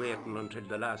mind waiting until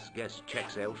the last guest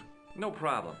checks out. No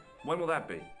problem. When will that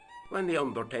be? When the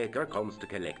undertaker comes to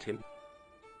collect him.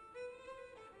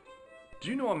 Do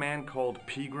you know a man called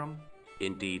Pegram?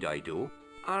 Indeed I do.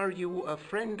 Are you a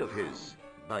friend of his,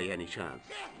 by any chance?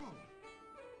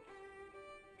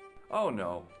 Oh,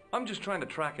 no. I'm just trying to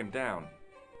track him down.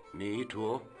 Me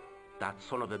too. That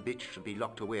son of a bitch should be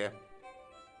locked away.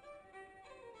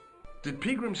 Did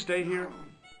Pegram stay here?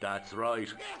 That's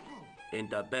right. In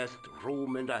the best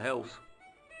room in the house.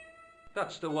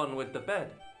 That's the one with the bed.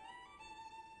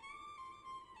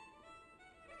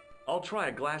 I'll try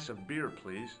a glass of beer,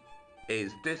 please.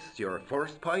 Is this your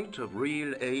first pint of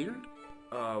real ale?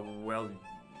 Well,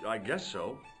 I guess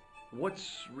so.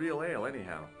 What's real ale,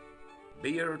 anyhow?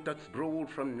 Beer that's brewed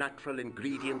from natural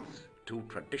ingredients to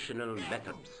traditional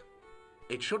methods.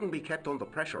 It shouldn't be kept under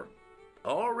pressure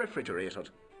or refrigerated.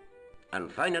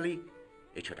 And finally,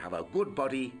 It should have a good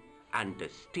body and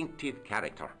distinctive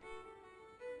character.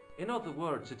 In other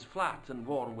words, it's flat and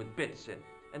worn with bits in,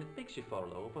 and it makes you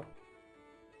fall over.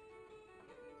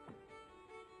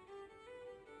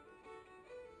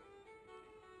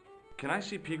 Can I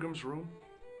see Pegram's room?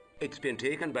 It's been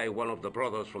taken by one of the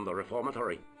brothers from the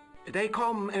reformatory. They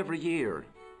come every year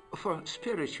for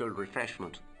spiritual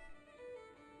refreshment.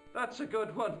 That's a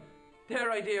good one.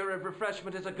 Their idea of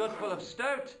refreshment is a gutful of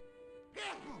stout.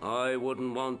 I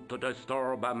wouldn't want to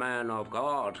disturb a man of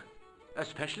God,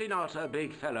 especially not a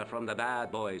big fella from the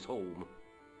bad boys' home.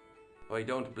 I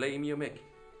don't blame you, Mick.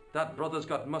 That brother's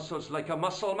got muscles like a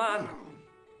muscle man.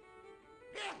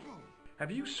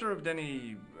 Have you served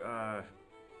any,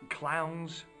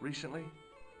 clowns recently?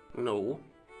 No,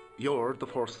 you're the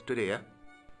first today.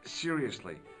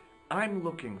 Seriously, I'm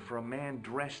looking for a man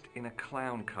dressed in a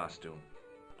clown costume.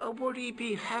 Would he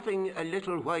be having a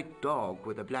little white dog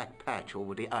with a black patch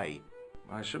over the eye?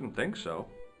 I shouldn't think so.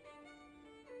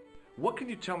 What can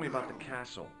you tell me about the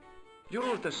castle?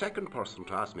 You're the second person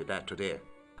to ask me that today.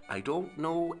 I don't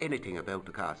know anything about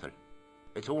the castle.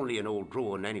 It's only an old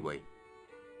ruin anyway.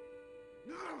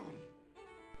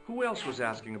 Who else was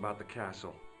asking about the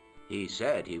castle? He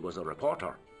said he was a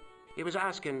reporter. He was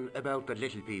asking about the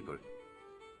little people.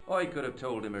 I could have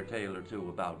told him a tale or two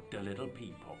about the little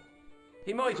people.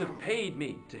 He might have paid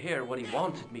me to hear what he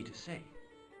wanted me to say.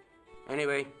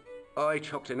 Anyway, I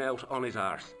chucked him out on his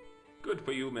arse. Good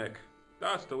for you, Mick.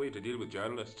 That's the way to deal with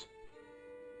journalists.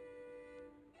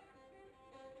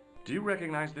 Do you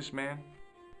recognize this man?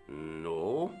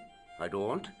 No, I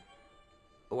don't.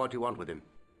 What do you want with him?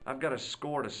 I've got a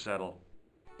score to settle.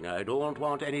 I don't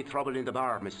want any trouble in the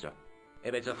bar, mister.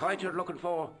 If it's a fight you're looking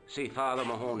for, see Father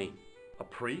Mahoney. A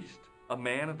priest? A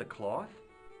man of the cloth?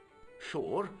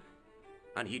 Sure.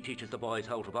 And he teaches the boys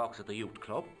how to box at the youth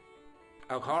club.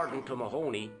 According to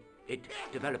Mahoney, it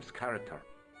develops character.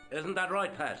 Isn't that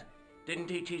right, Pat? Didn't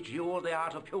he teach you the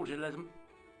art of pugilism?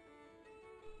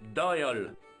 Dial.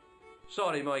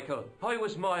 Sorry, Michael. I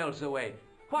was miles away.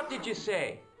 What did you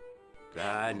say?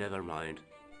 Never mind.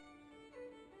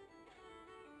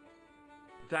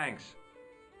 Thanks.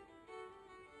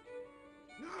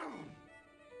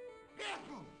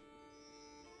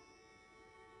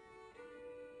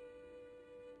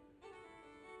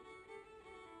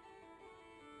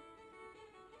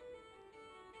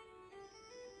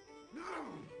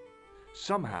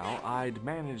 Somehow, I'd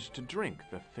managed to drink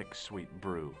the thick, sweet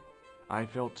brew. I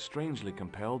felt strangely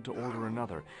compelled to order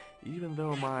another, even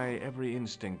though my every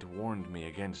instinct warned me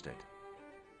against it.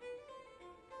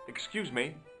 Excuse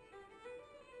me.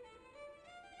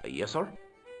 Yes, sir?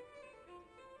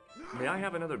 May I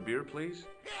have another beer, please?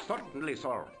 Certainly,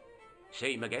 sir.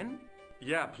 Same again?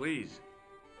 Yeah, please.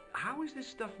 How is this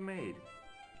stuff made?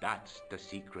 That's the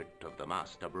secret of the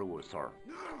master brewer, sir.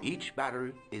 Each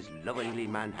barrel is lovingly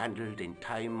manhandled in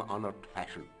time-honored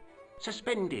fashion,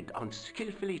 suspended on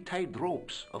skillfully tied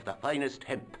ropes of the finest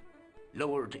hemp,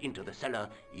 lowered into the cellar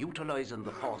utilizing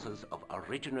the forces of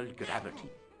original gravity,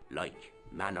 like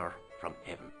manna from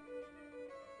heaven.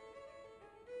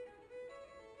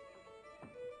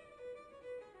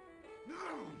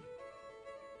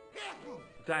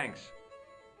 Thanks.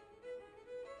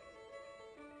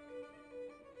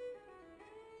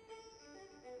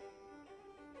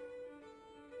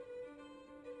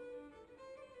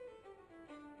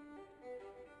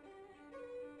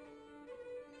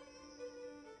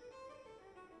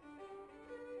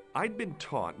 I'd been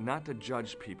taught not to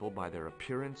judge people by their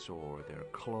appearance or their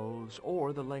clothes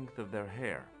or the length of their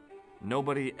hair.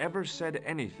 Nobody ever said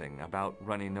anything about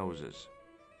runny noses.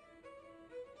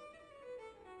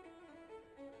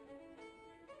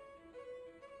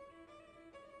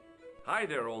 Hi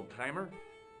there, old-timer.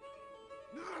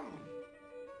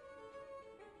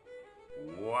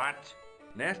 What?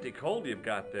 Nasty cold you've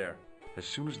got there. As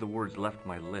soon as the words left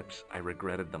my lips, I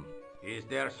regretted them. Is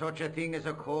there such a thing as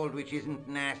a cold which isn't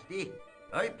nasty?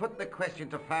 I put the question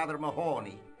to Father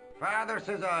Mahoney. Father,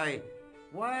 says I,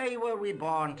 why were we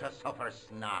born to suffer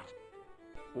snot?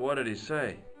 What did he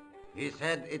say? He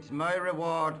said, it's my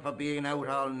reward for being out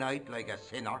all night like a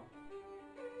sinner.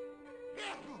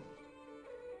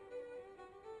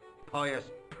 Pious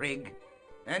prig.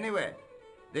 Anyway,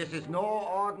 this is no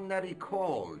ordinary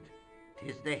cold.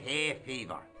 'Tis the hay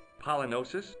fever.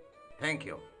 Pollinosis? Thank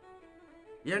you.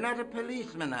 You're not a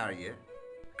policeman, are you?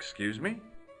 Excuse me?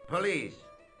 Police?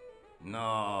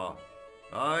 No,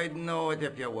 I'd know it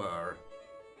if you were.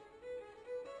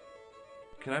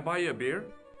 Can I buy you a beer?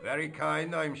 Very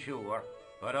kind, I'm sure,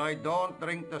 but I don't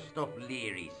drink the stuff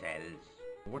Leary sells.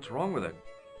 What's wrong with it?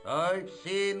 I've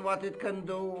seen what it can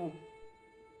do.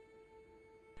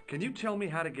 Can you tell me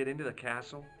how to get into the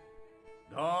castle?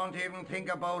 Don't even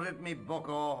think about it, me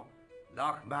bucko.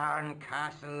 Lochmarn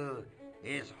Castle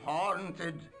is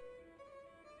haunted.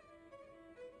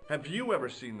 Have you ever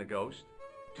seen the ghost?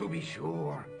 To be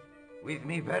sure, with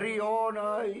me very own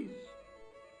eyes.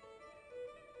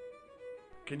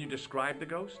 Can you describe the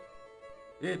ghost?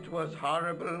 It was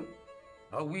horrible.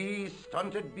 A wee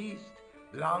stunted beast,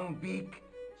 long beak,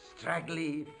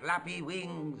 straggly, flappy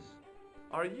wings.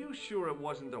 Are you sure it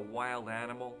wasn't a wild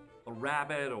animal? A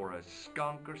rabbit or a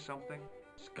skunk or something?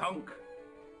 Skunk?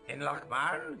 In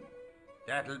Lochmarn?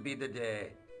 That'll be the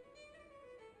day.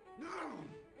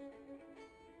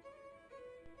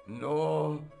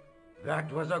 No,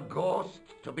 that was a ghost,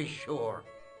 to be sure.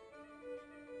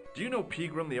 Do you know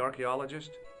Pegram, the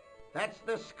archaeologist? That's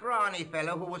the scrawny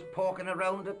fellow who was poking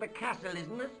around at the castle,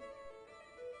 isn't it?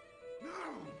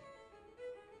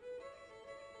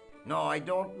 No, I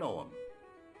don't know him.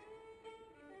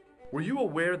 Were you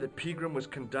aware that Pegram was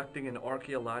conducting an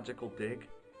archaeological dig?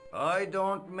 I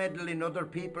don't meddle in other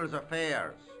people's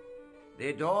affairs.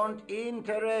 They don't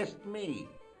interest me.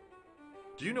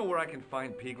 Do you know where I can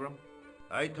find Pegram?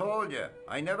 I told you,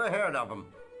 I never heard of him.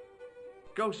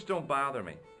 Ghosts don't bother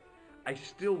me. I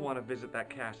still want to visit that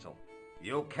castle.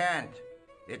 You can't.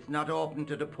 It's not open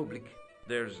to the public.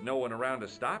 There's no one around to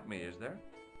stop me, is there?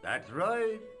 That's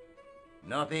right.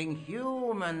 Nothing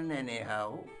human,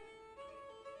 anyhow.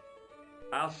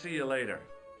 I'll see you later.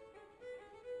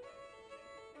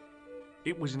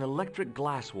 It was an electric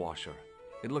glass washer.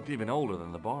 It looked even older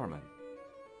than the barman.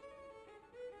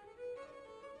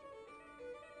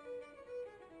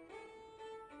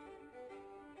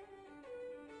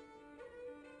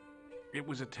 It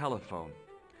was a telephone,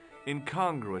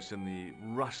 incongruous in the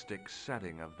rustic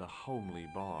setting of the homely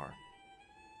bar.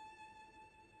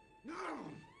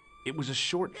 It was a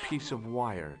short piece of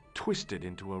wire, twisted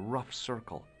into a rough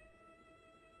circle.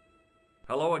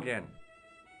 Hello again.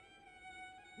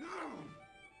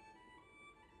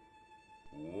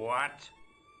 What?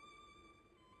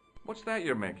 What's that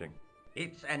you're making?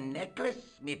 It's a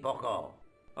necklace, me bucko.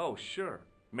 Oh, sure.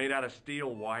 Made out of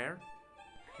steel wire?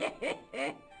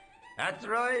 That's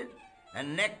right. A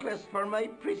necklace for my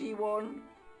pretty one.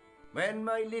 When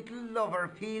my little lover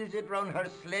feels it round her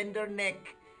slender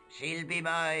neck, she'll be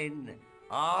mine.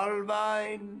 All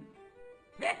mine.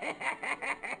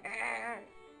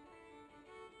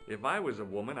 If I was a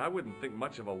woman, I wouldn't think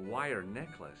much of a wire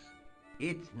necklace.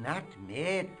 It's not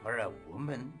made for a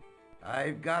woman.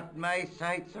 I've got my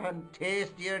sights on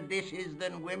tastier dishes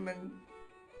than women.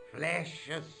 Flesh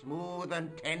as smooth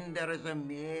and tender as a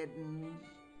maiden's.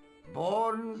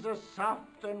 Bones as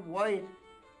soft and white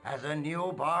as a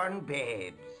newborn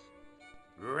babe's.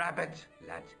 Rabbit,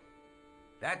 lad.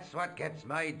 That's what gets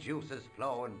my juices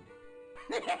flowing.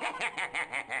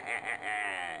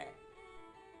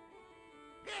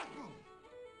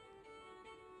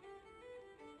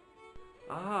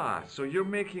 Ah, so you're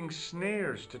making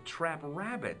snares to trap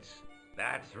rabbits.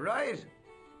 That's right.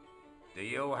 Do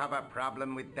you have a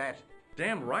problem with that?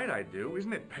 Damn right I do.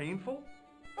 Isn't it painful?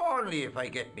 Only if I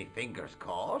get me fingers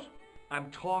caught. I'm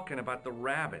talking about the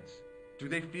rabbits. Do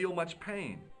they feel much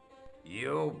pain?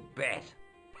 You bet.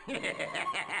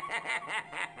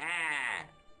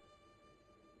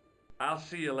 I'll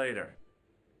see you later.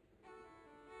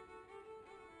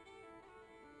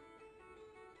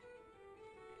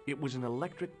 It was an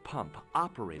electric pump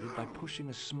operated by pushing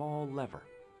a small lever.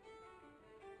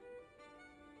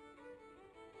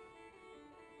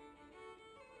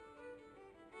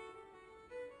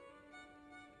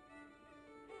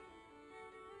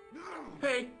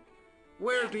 Hey,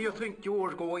 where do you think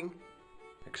you're going?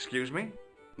 Excuse me?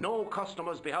 No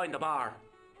customers behind the bar.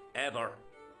 Ever.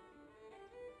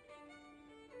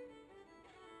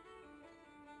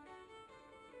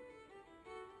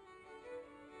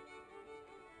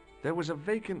 There was a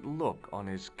vacant look on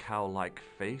his cow-like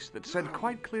face that said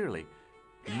quite clearly,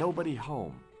 "Nobody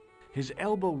home." His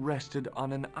elbow rested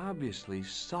on an obviously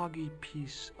soggy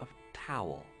piece of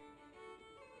towel.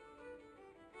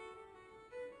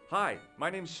 Hi, my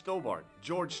name's Stobart,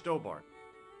 George Stobart.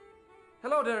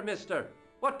 Hello there, mister.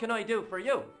 What can I do for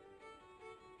you?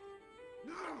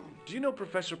 Do you know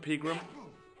Professor Pegram?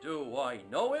 Do I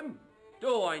know him?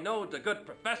 Do I know the good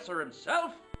professor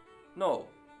himself? No,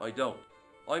 I don't.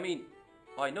 I mean,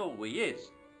 I know who he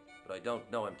is, but I don't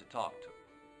know him to talk to.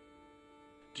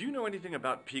 Do you know anything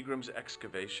about Pegram's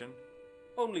excavation?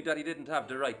 Only that he didn't have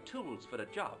the right tools for the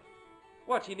job.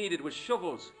 What he needed was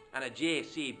shovels and a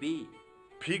JCB.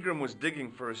 Pegram was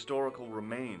digging for historical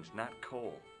remains, not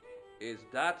coal. Is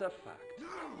that a fact?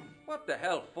 What the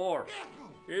hell for?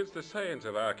 It's the science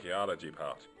of archaeology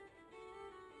part.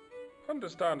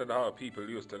 understanding how people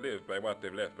used to live by what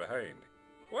they've left behind.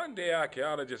 One day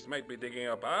archaeologists might be digging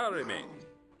up our remains.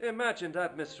 Imagine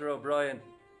that, Mr. O'Brien.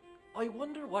 I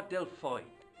wonder what they'll find.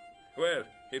 Well,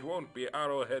 it won't be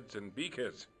arrowheads and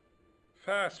beakers.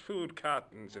 Fast food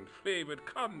cartons and flavoured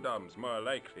condoms, more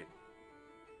likely.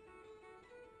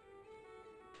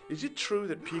 Is it true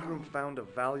that Pegram found a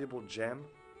valuable gem?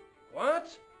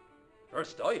 What?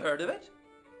 First I heard of it.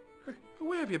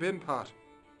 Where have you been, Pat?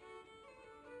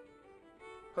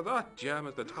 That gem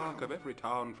is the talk of every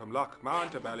town from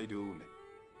Lochmarn to Ballydoon.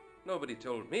 Nobody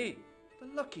told me. The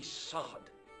lucky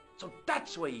sod. So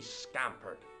that's why he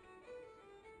scampered.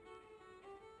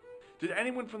 Did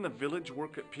anyone from the village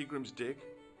work at Pegram's dig?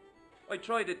 I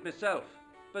tried it myself,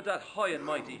 but that high and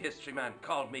mighty history man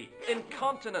called me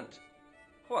incontinent.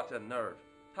 What a nerve.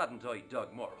 Hadn't I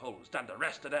dug more holes than the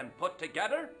rest of them put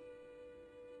together?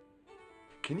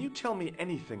 Can you tell me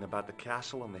anything about the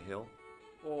castle on the hill?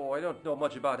 Oh, I don't know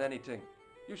much about anything.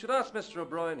 You should ask Mr.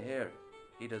 O'Brien here.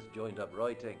 He does joined up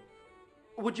writing.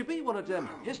 Would you be one of them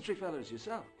history fellas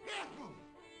yourself?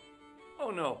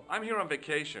 Oh no, I'm here on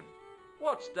vacation.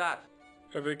 What's that?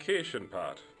 A vacation,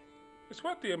 Pat. It's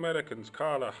what the Americans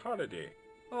call a holiday.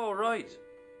 Oh, right.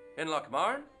 In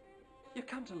Lochmarn? You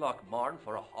come to Lochmarn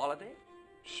for a holiday?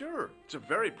 Sure, it's a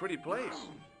very pretty place.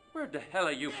 Where the hell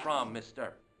are you from,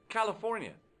 mister?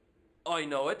 California. I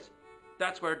know it.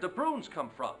 That's where the prunes come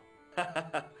from.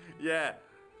 Yeah,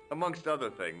 amongst other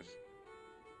things.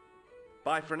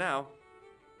 Bye for now.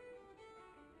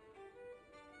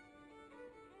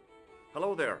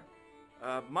 Hello there.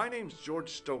 My name's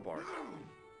George Stobart.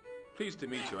 Pleased to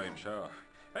meet you, I'm sure.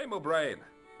 I'm O'Brien.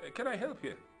 Can I help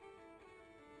you?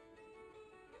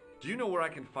 Do you know where I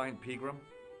can find Pegram?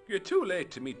 You're too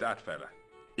late to meet that fella.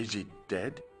 Is he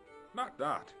dead? Not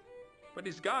that. But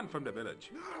he's gone from the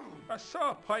village. A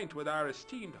sore point with our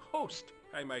esteemed host,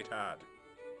 I might add.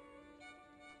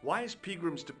 Why has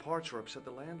Pegram's departure upset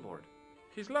the landlord?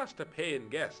 He's lost a paying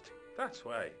guest, that's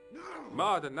why.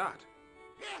 More than that,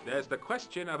 there's the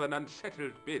question of an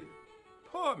unsettled bill.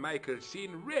 Poor Michael's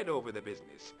seen red over the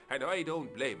business, and I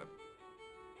don't blame him.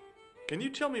 Can you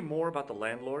tell me more about the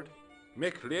landlord?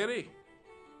 Mick Leary?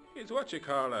 He's what you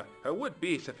call a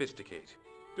would-be sophisticate.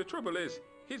 The trouble is,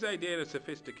 his idea of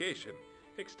sophistication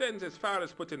extends as far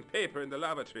as putting paper in the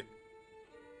lavatory.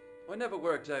 I never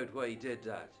worked out why he did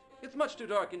that. It's much too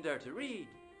dark in there to read.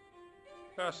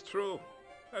 That's true.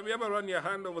 Have you ever run your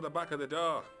hand over the back of the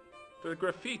door? The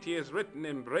graffiti is written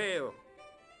in Braille.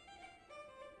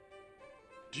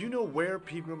 Do you know where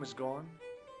Pegram has gone?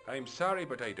 I'm sorry,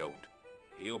 but I don't.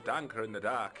 He upped anchor in the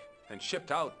dark and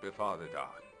shipped out before the dawn.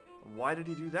 Why did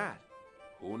he do that?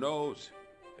 Who knows?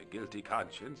 A guilty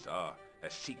conscience or a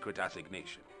secret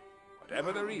assignation.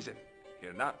 Whatever the reason,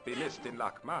 he'll not be missed in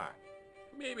Lochmarn.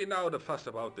 Maybe now the fuss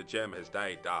about the gem has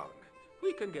died down,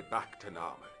 we can get back to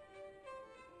normal.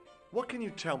 What can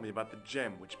you tell me about the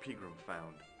gem which Pegram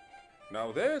found?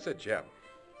 Now there's a gem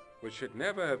which should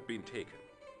never have been taken.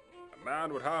 A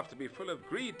man would have to be full of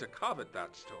greed to covet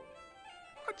that stone.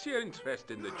 What's your interest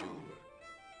in the jewel?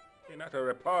 You're not a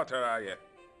reporter, are you?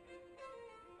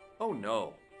 Oh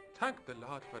no. Thank the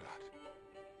Lord for that.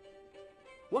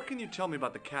 What can you tell me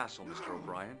about the castle, Mr.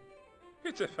 O'Brien?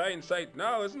 It's a fine site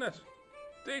now, isn't it?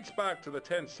 Dates back to the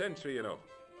 10th century, you know.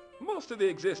 Most of the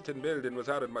existing building was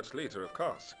added much later, of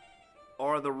course.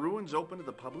 Are the ruins open to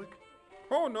the public?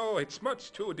 Oh no, it's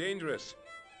much too dangerous.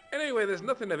 Anyway, there's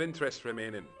nothing of interest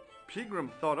remaining. Pegram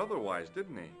thought otherwise,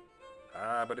 didn't he?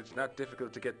 Ah, but it's not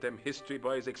difficult to get them history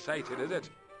boys excited, is it?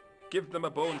 Give them a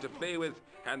bone to play with,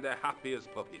 and they're happy as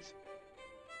puppies.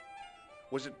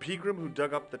 Was it Pegram who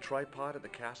dug up the tripod at the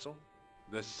castle?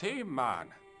 The same man,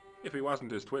 if he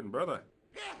wasn't his twin brother.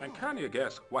 And can you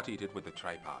guess what he did with the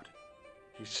tripod?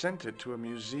 He sent it to a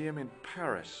museum in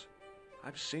Paris.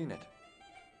 I've seen it.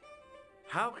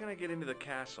 How can I get into the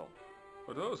castle?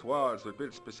 Well, those walls were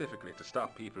built specifically to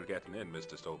stop people getting in,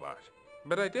 Mr. Stobart.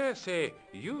 But I dare say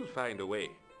you'll find a way,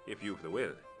 if you've the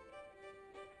will.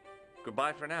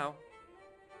 Goodbye for now.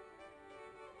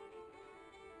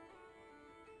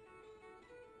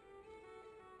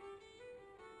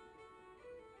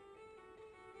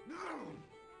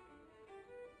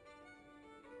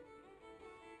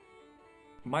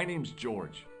 My name's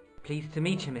George. Pleased to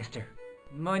meet you, mister.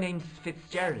 My name's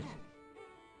Fitzgerald.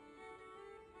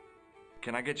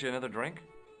 Can I get you another drink?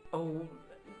 Oh,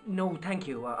 no, thank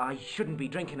you. I shouldn't be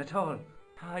drinking at all.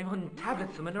 I'm on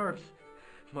tablets for my nerves.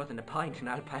 More than a pint and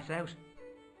I'll pass out.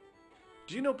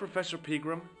 Do you know Professor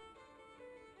Pegram?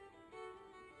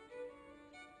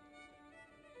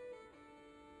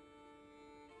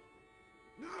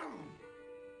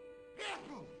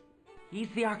 He's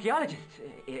the archaeologist,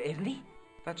 isn't he?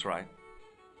 That's right.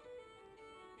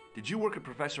 Did you work at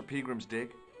Professor Pegram's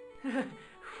dig?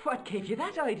 What gave you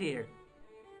that idea?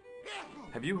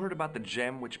 Have you heard about the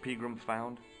gem which Pegram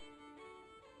found?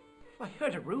 I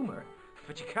heard a rumour,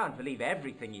 but you can't believe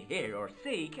everything you hear or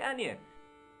see, can you?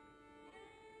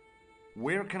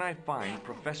 Where can I find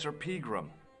Professor Pegram?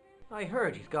 I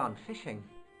heard he's gone fishing.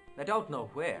 I don't know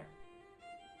where.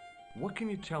 What can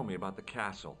you tell me about the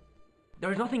castle?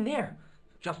 There's nothing there,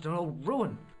 just an old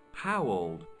ruin. How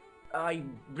old? I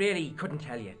really couldn't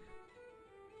tell you.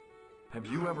 Have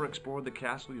you ever explored the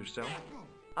castle yourself?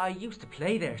 I used to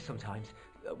play there sometimes,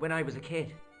 when I was a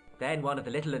kid. Then one of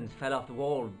the little ones fell off the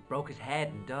wall, broke his head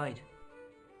and died.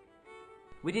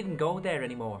 We didn't go there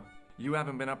anymore. You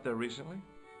haven't been up there recently?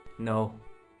 No.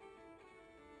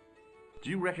 Do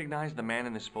you recognize the man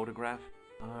in this photograph?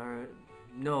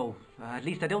 No. At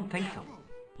least I don't think so.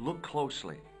 Look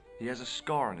closely. He has a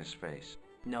scar on his face.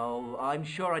 No, I'm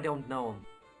sure I don't know him.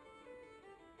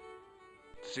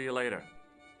 See you later.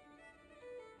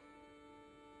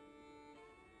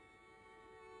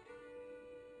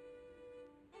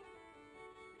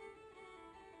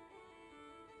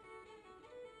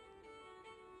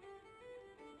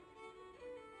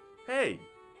 Hey!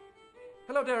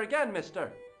 Hello there again,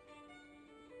 mister.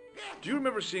 Do you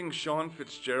remember seeing Sean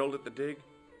Fitzgerald at the dig?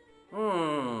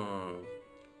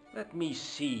 Let me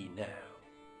see now.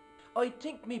 I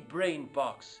think me brain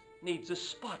box needs a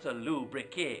spot of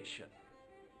lubrication.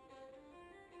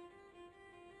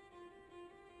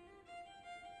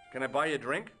 Can I buy you a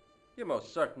drink? You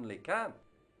most certainly can.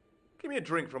 Give me a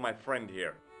drink for my friend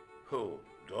here. Who,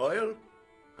 Doyle?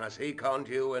 Has he conned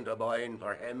you into buying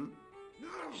for him?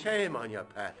 Shame on you,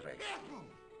 Patrick.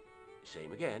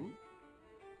 Same again.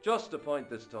 Just a point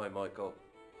this time, Michael.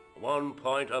 1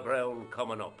 point of brown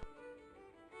coming up.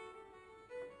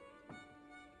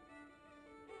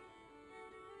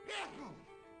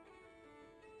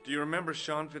 Do you remember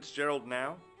Sean Fitzgerald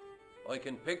now? I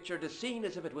can picture the scene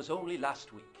as if it was only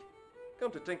last week.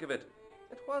 Come to think of it,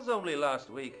 it was only last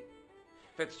week.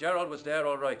 Fitzgerald was there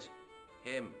all right.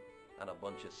 Him and a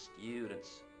bunch of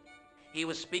students. He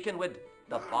was speaking with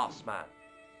the boss man.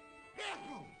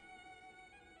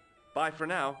 Bye for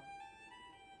now.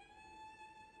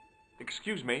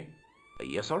 Excuse me.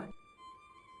 Yes, sir?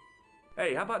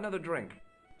 Hey, how about another drink?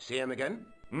 See him again?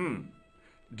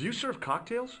 Do you serve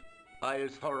cocktails? I'll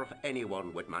serve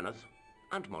anyone with manners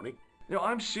and money. No,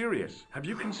 I'm serious. Have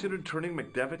you considered turning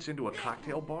McDevitt's into a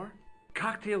cocktail bar?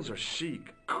 Cocktails are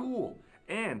chic, cool,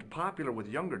 and popular with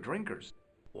younger drinkers.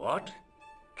 What?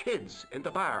 Kids in the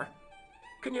bar?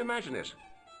 Can you imagine it?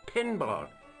 Pinball,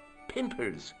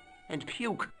 pimples, and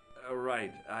puke.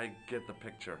 Right, I get the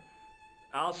picture.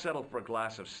 I'll settle for a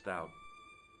glass of stout.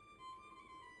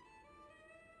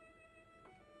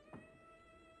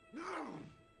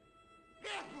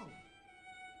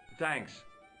 Thanks.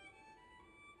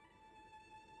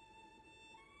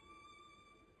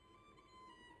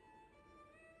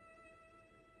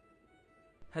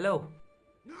 Hello.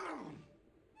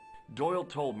 Doyle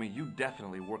told me you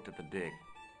definitely worked at the dig.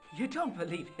 You don't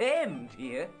believe him, do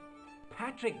you?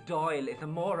 Patrick Doyle is a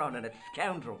moron and a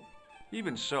scoundrel.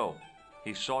 Even so,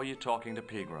 he saw you talking to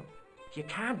Pegram. You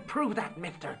can't prove that,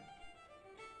 mister.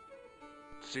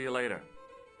 See you later.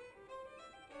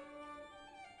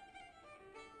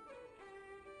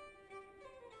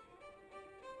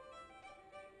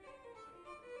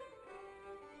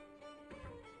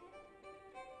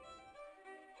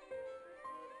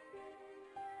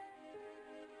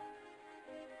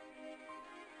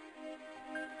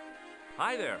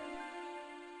 Hi there.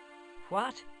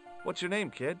 What? What's your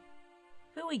name, kid?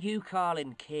 Who are you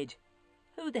calling kid?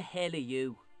 Who the hell are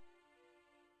you?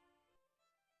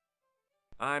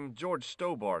 I'm George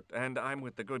Stobart, and I'm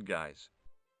with the good guys.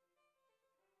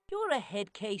 You're a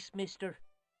head case, mister.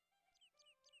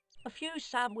 A few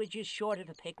sandwiches short of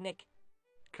a picnic.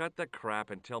 Cut the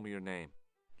crap and tell me your name.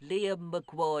 Liam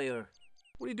McGuire.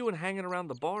 What are you doing hanging around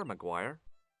the bar, McGuire?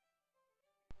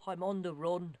 I'm on the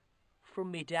run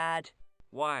from me dad.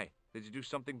 Why? Did you do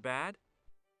something bad?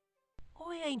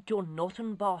 I ain't done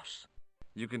nothing, boss.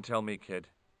 You can tell me, kid.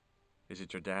 Is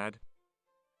it your dad?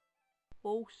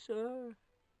 Oh, sir.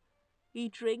 He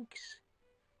drinks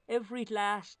every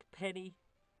last penny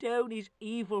down his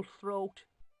evil throat.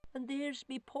 And there's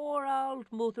me poor old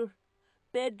mother,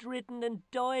 bedridden and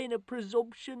dying of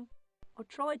presumption. I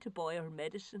tried to buy her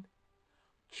medicine.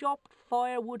 Chopped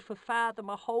firewood for Father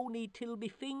Mahoney till me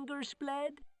fingers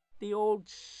bled. The old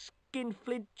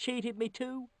skinflint cheated me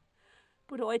too.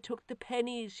 But I took the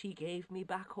pennies he gave me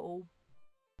back home.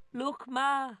 Look,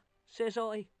 Ma, says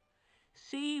I,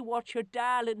 see what your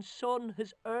darling son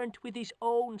has earned with his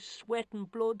own sweat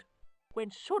and blood,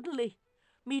 when suddenly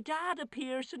me dad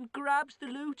appears and grabs the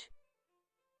loot.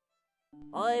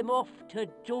 I'm off to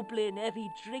Dublin, heavy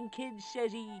drinking,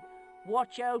 says he.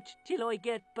 Watch out till I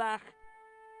get back.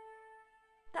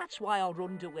 That's why I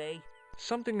runned away.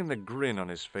 Something in the grin on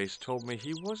his face told me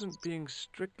he wasn't being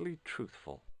strictly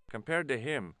truthful. Compared to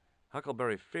him,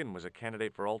 Huckleberry Finn was a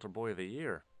candidate for Altar Boy of the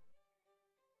Year.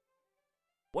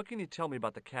 What can you tell me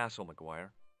about the castle, McGuire?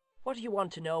 What do you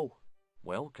want to know?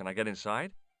 Well, can I get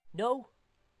inside? No,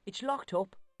 it's locked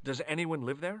up. Does anyone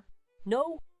live there?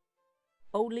 No,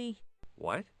 only...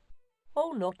 What?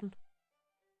 Oh, nothing.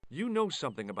 You know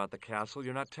something about the castle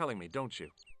you're not telling me, don't you?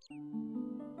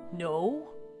 No.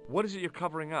 What is it you're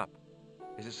covering up?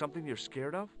 Is it something you're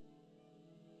scared of?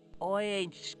 I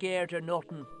ain't scared of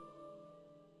nothing.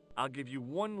 I'll give you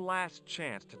one last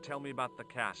chance to tell me about the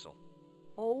castle.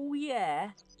 Oh,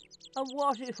 yeah? And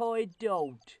what if I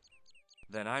don't?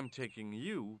 Then I'm taking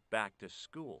you back to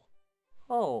school.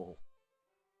 Oh.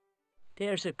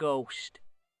 There's a ghost.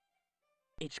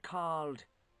 It's called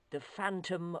the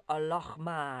Phantom o' Loch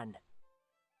Man.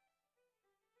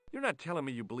 You're not telling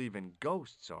me you believe in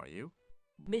ghosts, are you?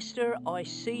 Mister, I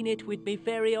seen it with me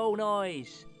very own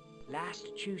eyes.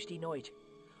 Last Tuesday night,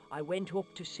 I went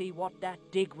up to see what that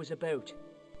dig was about.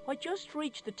 I just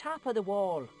reached the top of the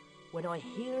wall when I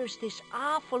hears this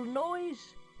awful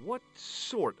noise. What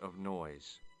sort of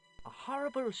noise? A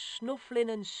horrible snuffling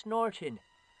and snorting,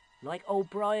 like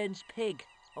O'Brien's pig,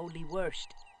 only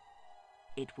worst.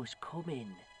 It was coming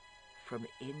from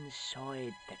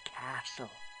inside the castle.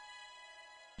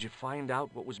 Did you find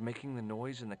out what was making the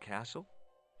noise in the castle?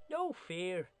 No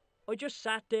fear. I just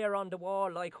sat there on the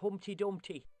wall like Humpty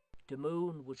Dumpty. The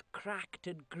moon was cracked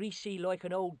and greasy like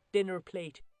an old dinner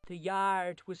plate. The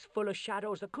yard was full of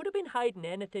shadows. I could have been hiding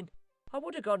anything. I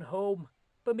would have gone home,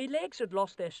 but me legs had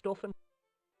lost their stuffing.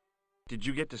 Did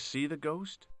you get to see the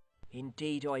ghost?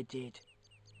 Indeed I did.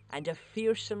 And a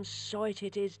fearsome sight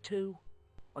it is too.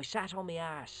 I sat on my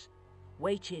arse,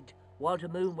 waited while the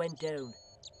moon went down.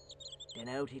 Then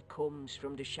out it comes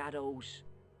from the shadows,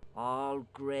 all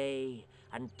grey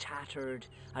and tattered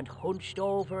and hunched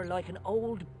over like an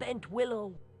old bent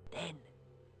willow. Then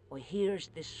I hears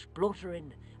this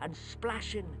spluttering and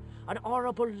splashing and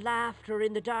horrible laughter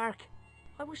in the dark.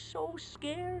 I was so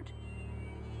scared.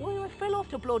 Why, I fell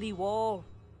off the bloody wall.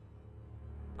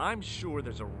 I'm sure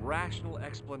there's a rational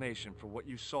explanation for what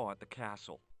you saw at the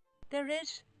castle. There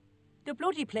is. The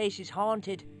bloody place is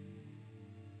haunted.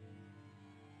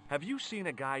 Have you seen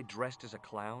a guy dressed as a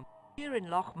clown? Here in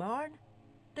Lochmarn,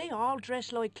 they all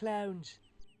dress like clowns.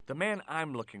 The man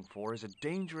I'm looking for is a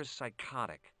dangerous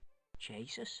psychotic.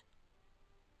 Jesus.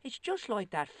 It's just like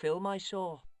that film I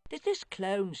saw. There's this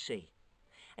clown, see,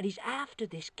 and he's after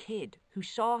this kid who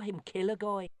saw him kill a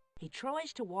guy. He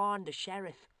tries to warn the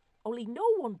sheriff, only no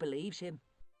one believes him.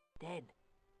 Then,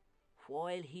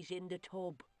 while he's in the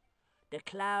tub, the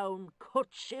clown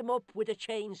cuts him up with a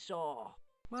chainsaw.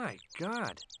 My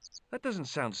God, that doesn't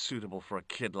sound suitable for a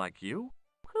kid like you.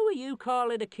 Who are you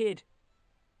calling a kid?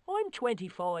 I'm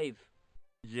 25.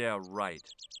 Yeah, right.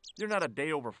 You're not a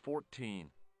day over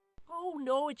 14. Oh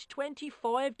no, it's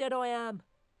 25 that I am.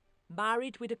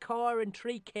 Married with a car and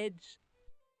 3 kids.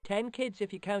 10 kids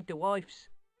if you count the wives.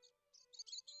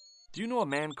 Do you know a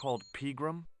man called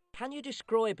Pegram? Can you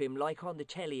describe him like on the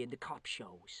telly in the cop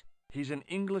shows? He's an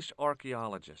English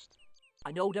archaeologist.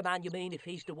 I know the man you mean if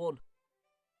he's the one.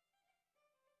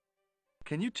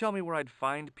 Can you tell me where I'd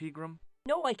find Pegram?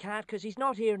 No, I can't, 'cause he's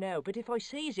not here now, but if I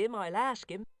sees him, I'll ask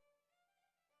him.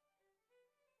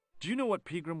 Do you know what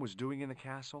Pegram was doing in the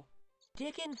castle?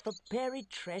 Digging for buried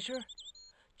treasure.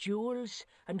 Jewels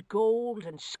and gold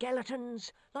and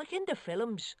skeletons, like in the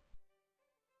films.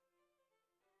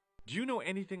 Do you know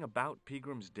anything about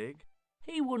Pegram's dig?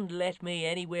 He wouldn't let me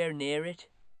anywhere near it.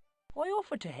 I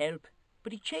offered to help,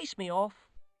 but he chased me off.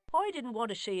 I didn't want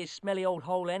to see his smelly old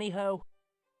hole anyhow.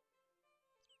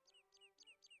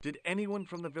 Did anyone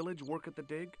from the village work at the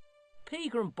dig?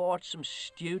 Pegram brought some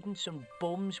students and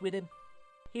bums with him.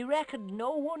 He reckoned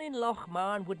no one in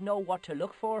Lochmarn would know what to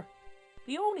look for.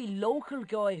 The only local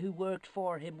guy who worked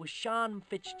for him was Sean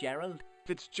Fitzgerald.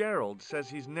 Fitzgerald says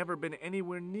he's never been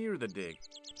anywhere near the dig.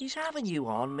 He's having you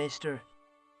on, mister.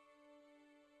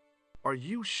 Are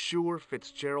you sure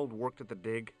Fitzgerald worked at the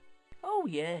dig? Oh,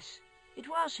 yes. It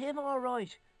was him, all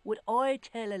right. Would I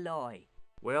tell a lie?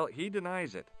 Well, he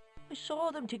denies it. I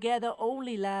saw them together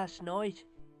only last night.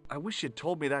 I wish you'd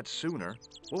told me that sooner.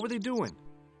 What were they doing?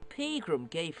 Pegram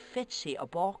gave Fitzy a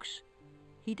box.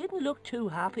 He didn't look too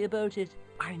happy about it.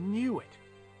 I knew it.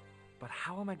 But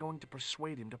how am I going to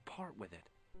persuade him to part with it?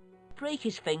 break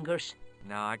his fingers.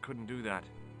 Nah, I couldn't do that.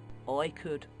 I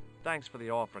could. Thanks for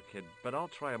the offer, kid, but I'll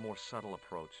try a more subtle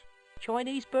approach.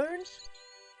 Chinese burns?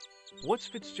 What's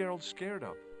Fitzgerald scared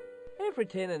of?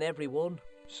 Everything and everyone.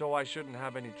 So I shouldn't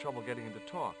have any trouble getting him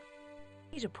to talk.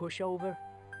 He's a pushover,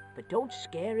 but don't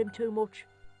scare him too much.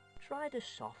 Try the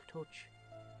soft touch.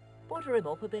 Butter him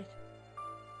up a bit.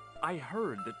 I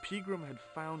heard that Pegram had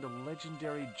found a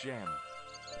legendary gem.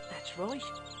 That's right.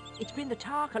 It's been the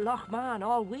talk of Lochmarn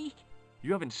all week.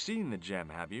 You haven't seen the gem,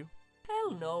 have you?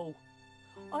 Hell no.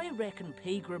 I reckon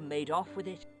Pegram made off with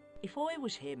it. If I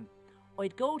was him,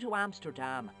 I'd go to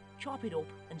Amsterdam, chop it up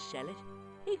and sell it.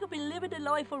 He could be living the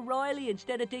life of Riley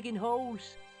instead of digging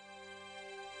holes.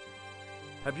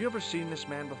 Have you ever seen this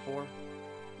man before?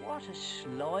 What a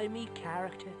slimy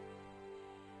character.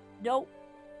 No,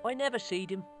 I never seed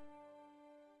him.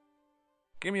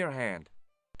 Give me your hand.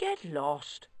 Get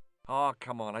lost. Oh,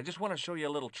 come on, I just want to show you a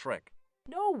little trick.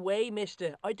 No way,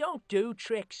 mister. I don't do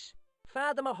tricks.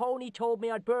 Father Mahoney told me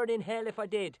I'd burn in hell if I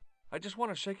did. I just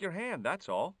want to shake your hand, that's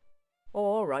all. Oh,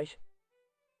 all right.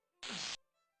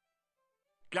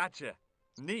 Gotcha.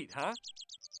 Neat, huh?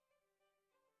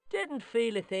 Didn't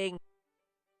feel a thing.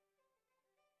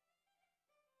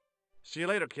 See you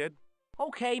later, kid.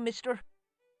 Okay, mister.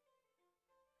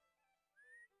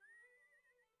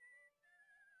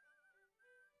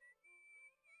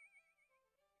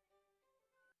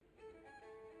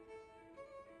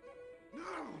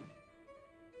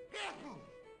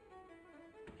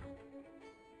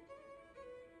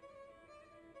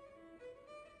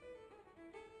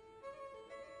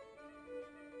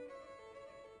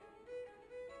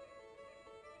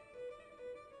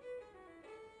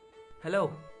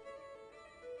 Hello.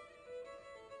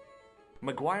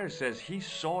 McGuire says he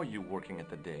saw you working at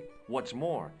the dig. What's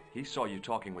more, he saw you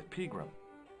talking with Pegram.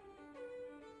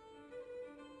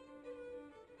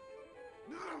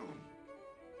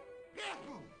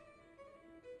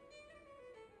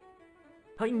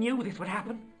 I knew this would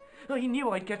happen. I knew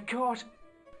I'd get caught.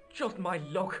 Just my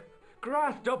luck.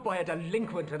 Grasped up by a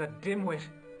delinquent and a dimwit.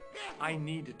 I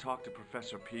need to talk to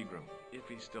Professor Pegram, if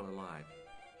he's still alive.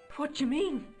 What do you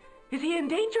mean? Is he in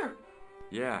danger?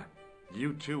 Yeah,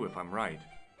 you too, if I'm right.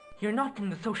 You're not from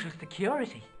the Social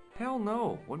Security. Hell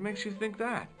no. What makes you think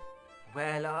that?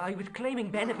 Well, I was claiming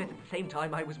benefits at the same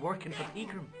time I was working for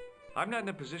Pegram. I'm not in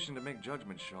a position to make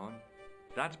judgments, Sean.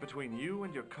 That's between you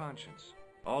and your conscience.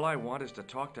 All I want is to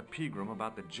talk to Pegram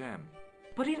about the gem.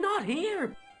 But he's not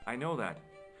here! I know that.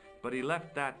 But he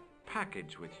left that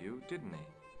package with you, didn't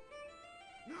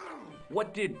he?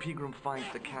 What did Pegram find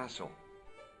at the castle?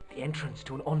 The entrance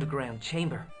to an underground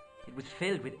chamber. It was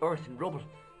filled with earth and rubble,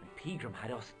 and Pegram had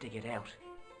us dig it out.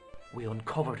 We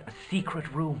uncovered a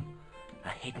secret room, a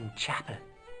hidden chapel.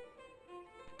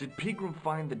 Did Pegram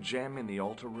find the gem in the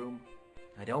altar room?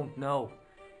 I don't know.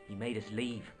 He made us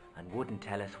leave and wouldn't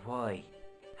tell us why.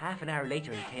 Half an hour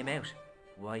later he came out,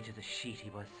 white as a sheet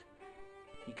he was.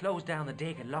 He closed down the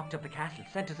dig and locked up the castle,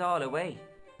 sent us all away.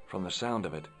 From the sound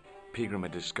of it, Pegram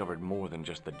had discovered more than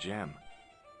just the gem.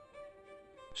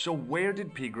 So where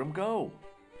did Pegram go?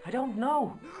 I don't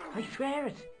know. I swear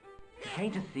it. He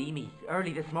came to see me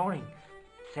early this morning.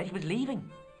 Said he was leaving.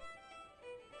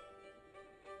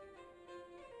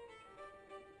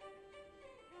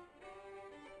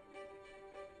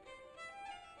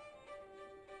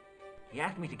 He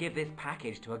asked me to give this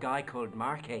package to a guy called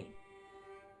Marquet.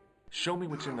 Show me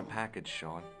what's in the package,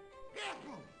 Sean.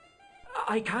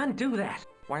 I can't do that.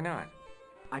 Why not?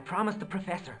 I promised the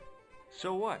professor.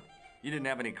 So what? You didn't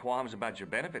have any qualms about your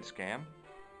benefit scam.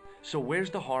 So where's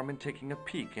the harm in taking a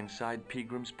peek inside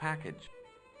Pegram's package?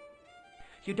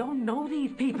 You don't know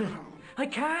these people. I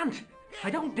can't.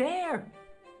 I don't dare.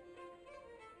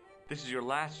 This is your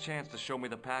last chance to show me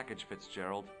the package,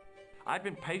 Fitzgerald. I've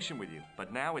been patient with you,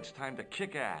 but now it's time to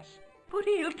kick ass. But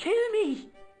he'll kill me.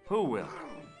 Who will?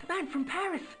 The man from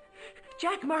Paris.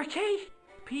 Jack Marquet.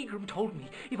 Pegram told me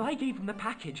if I gave him the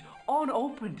package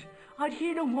unopened, I'd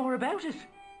hear no more about it.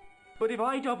 But if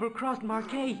I double-crossed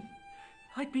Marquet,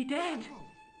 I'd be dead.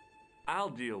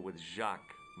 I'll deal with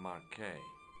Jacques Marquet.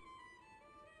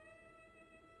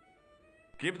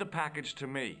 Give the package to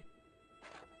me.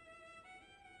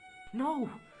 No.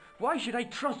 Why should I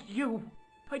trust you?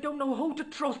 I don't know who to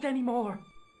trust anymore.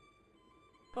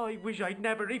 I wish I'd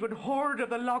never even heard of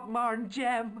the Lochmarn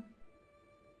gem.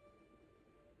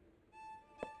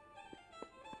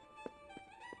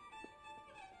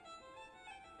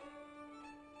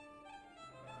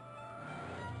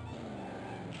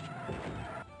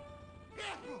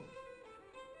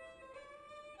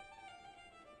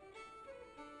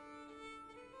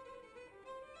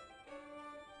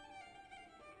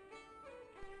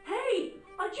 Hey,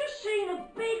 I just seen you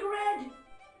big red!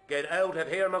 Get out of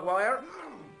here, Maguire.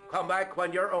 Come back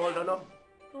when you're old enough.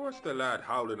 What's the lad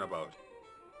howling about?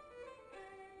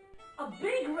 A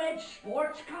big red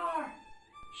sports car.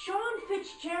 Sean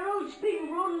Fitzgerald's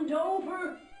been runned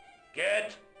over.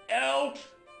 Get out!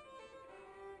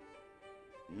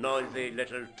 Noisy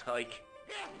little tyke.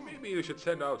 Maybe you should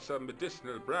send out some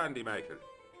medicinal brandy, Michael.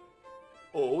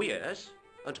 Oh, yes?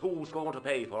 And who's going to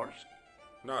pay for it?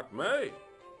 Not me.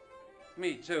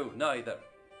 Me too, neither.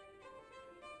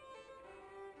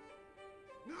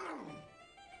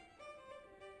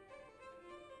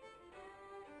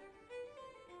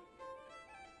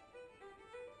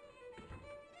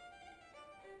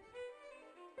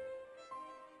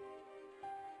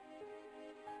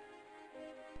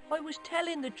 I was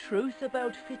telling the truth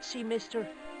about Fitzy, mister.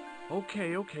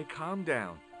 Okay, calm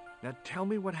down. Now tell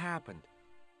me what happened.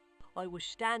 I was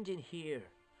standing here,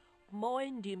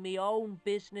 minding me own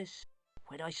business,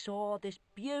 when I saw this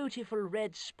beautiful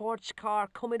red sports car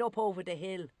coming up over the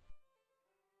hill.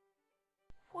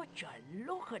 Would you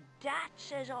look at that,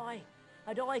 says I,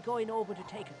 and I going over to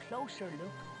take a closer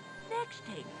look. Next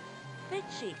thing,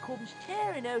 Fitzy comes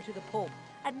tearing out of the pub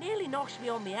and nearly knocks me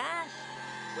on my ass,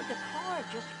 but the car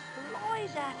just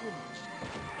flies at him.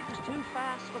 It was too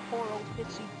fast for poor old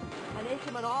Fitzy, and hit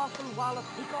him an awful wallop.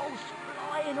 He goes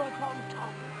flying up on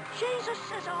top. Jesus,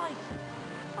 says I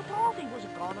thought he was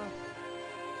a goner.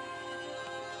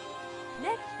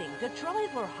 Next thing, the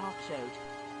driver hops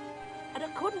out, and I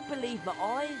couldn't believe my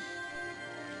eyes.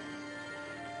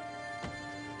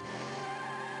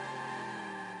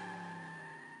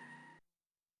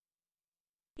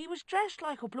 He was dressed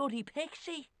like a bloody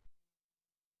pixie.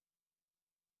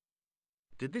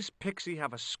 Did this pixie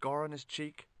have a scar on his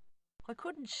cheek? I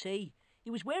couldn't see.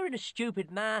 He was wearing a stupid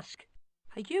mask.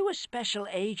 Are you a special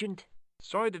agent?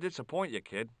 Sorry to disappoint you,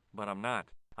 kid, but I'm not.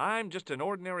 I'm just an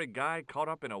ordinary guy caught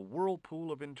up in a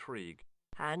whirlpool of intrigue.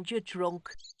 And you're drunk.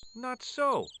 Not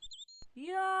so.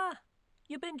 Yeah,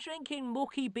 you've been drinking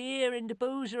mucky beer in the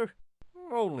boozer.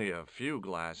 Only a few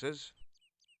glasses.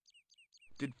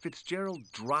 Did Fitzgerald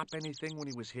drop anything when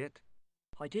he was hit?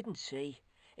 I didn't see.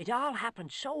 It all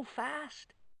happened so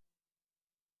fast.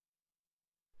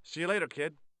 See you later,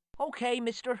 kid. Okay,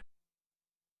 mister.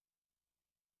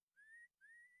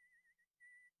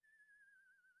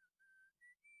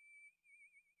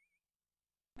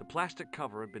 The plastic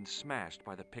cover had been smashed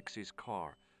by the pixie's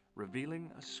car,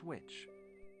 revealing a switch.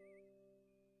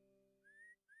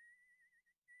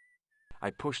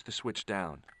 I pushed the switch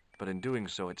down, but in doing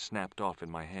so it snapped off in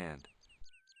my hand.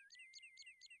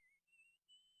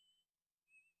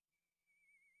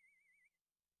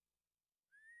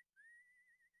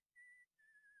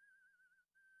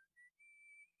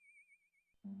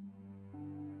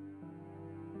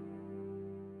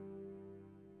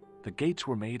 The gates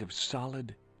were made of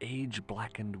solid,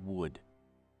 age-blackened wood.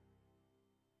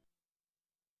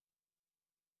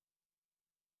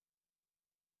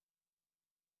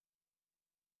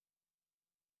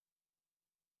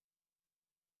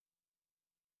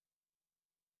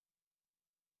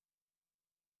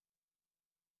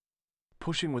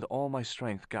 Pushing with all my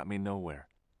strength got me nowhere.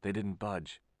 They didn't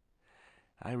budge.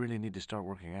 I really need to start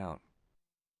working out.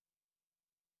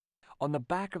 On the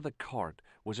back of the cart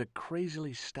was a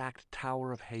crazily stacked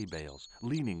tower of hay bales,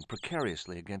 leaning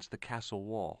precariously against the castle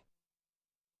wall.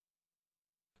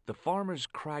 The farmer's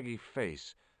craggy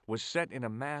face was set in a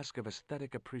mask of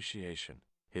aesthetic appreciation.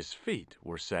 His feet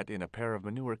were set in a pair of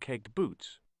manure-caked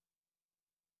boots.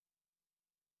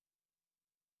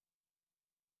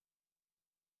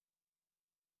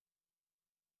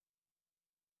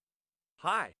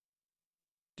 Hi.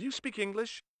 Do you speak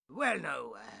English? Well,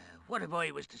 now, what if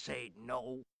I was to say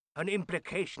no? An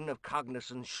implication of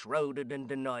cognizance shrouded in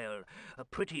denial. A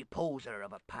pretty poser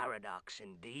of a paradox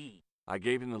indeed. I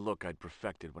gave him the look I'd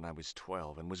perfected when I was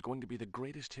 12 and was going to be the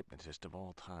greatest hypnotist of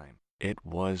all time. It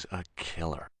was a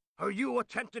killer. Are you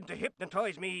attempting to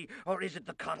hypnotize me, or is it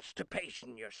the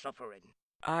constipation you're suffering?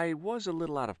 I was a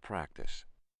little out of practice.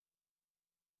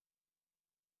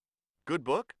 Good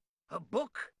book? A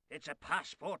book? It's a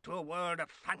passport to a world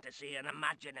of fantasy and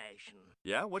imagination.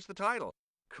 Yeah? What's the title?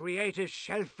 Creative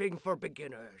Shelving for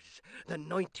Beginners, the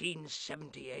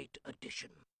 1978 edition.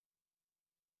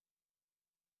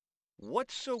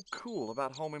 What's so cool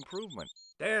about home improvement?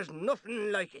 There's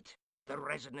nothing like it. The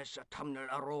resinous autumnal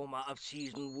aroma of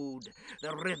seasoned wood,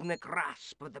 the rhythmic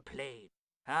rasp of the blade.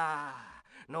 Ah,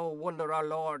 no wonder our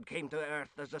Lord came to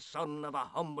earth as the son of a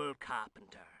humble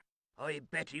carpenter. I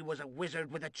bet he was a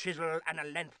wizard with a chisel and a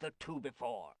length or two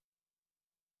before.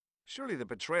 Surely the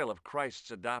portrayal of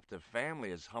Christ's adoptive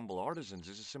family as humble artisans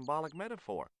is a symbolic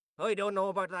metaphor. I don't know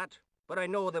about that, but I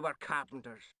know they were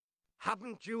carpenters.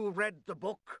 Haven't you read the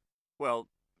book? Well,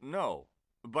 no.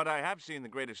 But I have seen The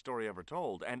Greatest Story Ever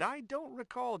Told, and I don't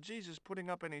recall Jesus putting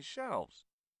up any shelves.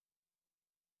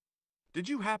 Did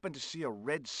you happen to see a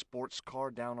red sports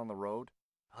car down on the road?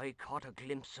 I caught a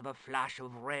glimpse of a flash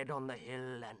of red on the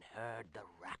hill and heard the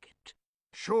racket.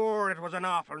 Sure, it was an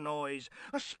awful noise.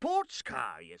 A sports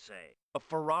car, you say? A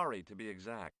Ferrari, to be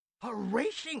exact. A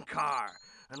racing car?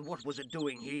 And what was it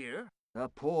doing here? The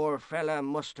poor fella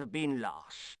must have been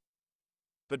lost.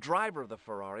 The driver of the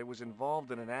Ferrari was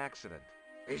involved in an accident.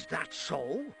 Is that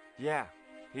so? Yeah.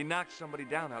 He knocked somebody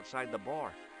down outside the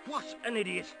bar. What an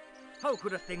idiot! How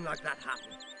could a thing like that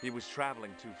happen? He was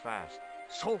traveling too fast.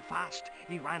 So fast,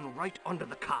 he ran right under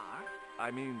the car?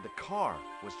 I mean, the car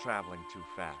was traveling too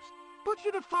fast. But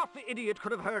you'd have thought the idiot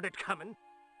could have heard it coming.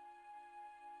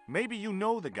 Maybe you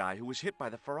know the guy who was hit by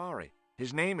the Ferrari.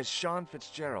 His name is Sean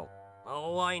Fitzgerald.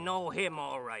 Oh, I know him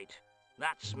all right.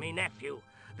 That's me nephew,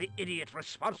 the idiot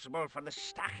responsible for the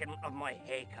stacking of my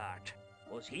hay cart.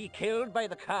 Was he killed by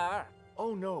the car?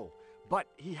 Oh, no, but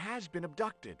he has been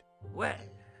abducted. Well,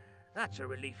 that's a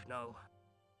relief now.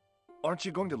 Aren't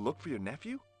you going to look for your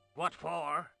nephew? What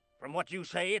for? From what you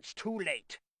say, it's too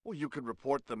late. Well, you could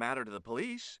report the matter to the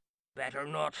police. Better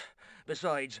not.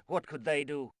 Besides, what could they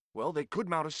do? Well, they could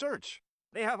mount a search.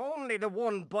 They have only the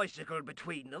one bicycle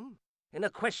between them. In a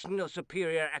question of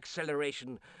superior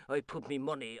acceleration, I put me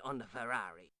money on the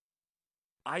Ferrari.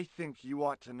 I think you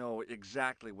ought to know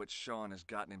exactly what Sean has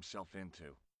gotten himself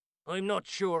into. I'm not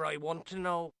sure I want to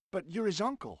know. But you're his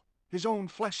uncle, his own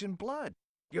flesh and blood.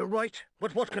 You're right,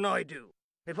 but what can I do?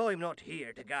 If I'm not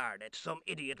here to guard it, some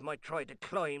idiot might try to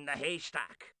climb the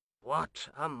haystack. What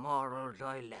a moral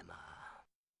dilemma.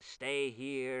 Stay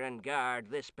here and guard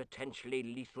this potentially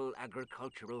lethal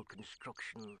agricultural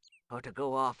construction, or to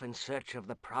go off in search of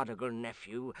the prodigal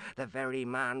nephew, the very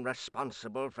man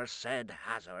responsible for said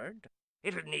hazard?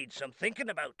 It'll need some thinking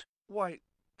about. Why,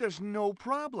 there's no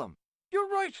problem. You're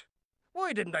right.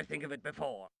 Why didn't I think of it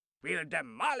before? We'll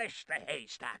demolish the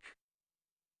haystack.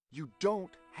 You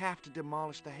don't have to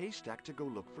demolish the haystack to go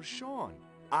look for Sean.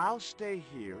 I'll stay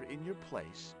here in your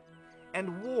place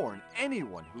and warn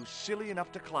anyone who's silly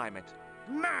enough to climb it.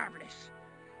 Marvelous!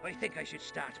 I think I should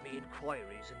start me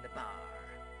inquiries in the bar.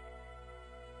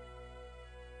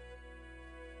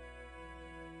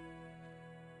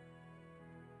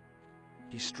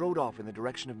 He strode off in the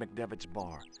direction of McDevitt's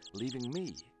bar, leaving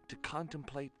me to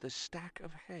contemplate the stack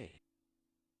of hay.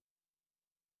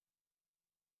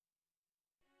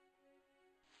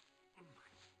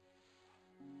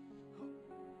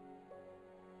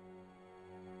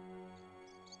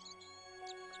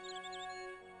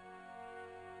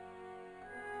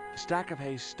 The stack of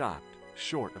hay stopped,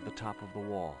 short of the top of the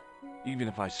wall. Even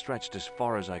if I stretched as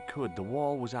far as I could, the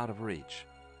wall was out of reach.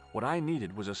 What I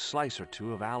needed was a slice or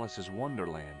two of Alice's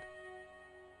Wonderland.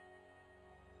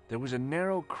 There was a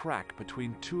narrow crack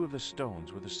between two of the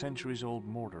stones where the centuries-old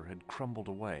mortar had crumbled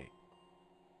away.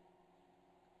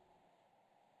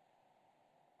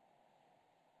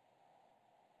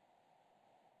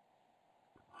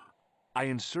 I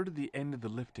inserted the end of the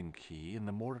lifting key in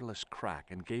the mortarless crack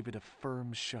and gave it a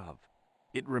firm shove.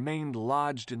 It remained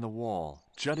lodged in the wall,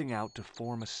 jutting out to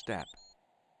form a step.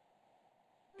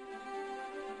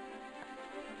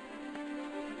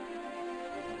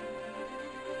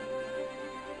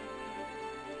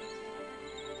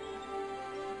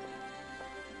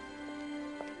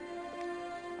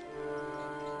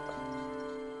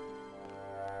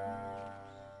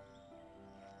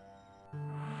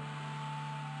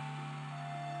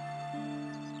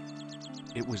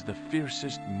 It was the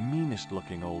fiercest,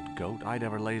 meanest-looking old goat I'd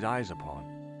ever laid eyes upon.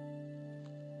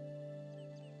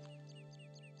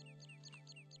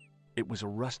 It was a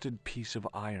rusted piece of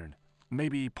iron,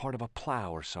 maybe part of a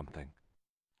plow or something.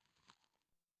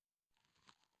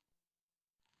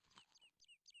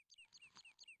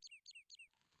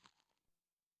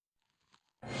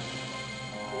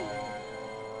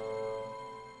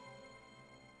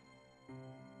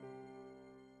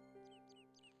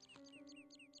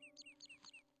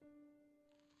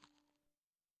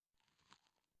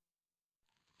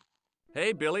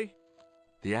 Hey, Billy.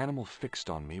 The animal fixed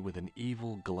on me with an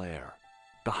evil glare.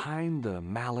 Behind the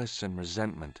malice and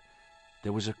resentment,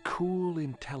 there was a cool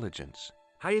intelligence.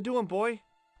 How you doing, boy?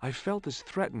 I felt as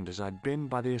threatened as I'd been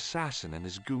by the assassin and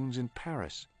his goons in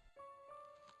Paris.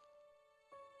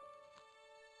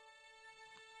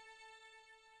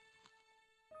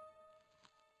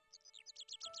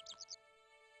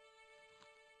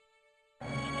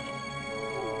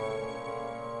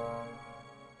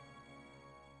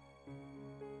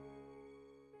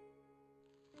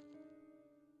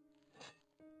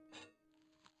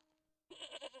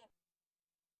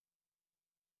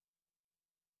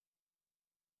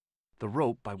 The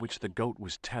rope by which the goat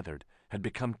was tethered had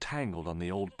become tangled on the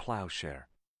old plowshare.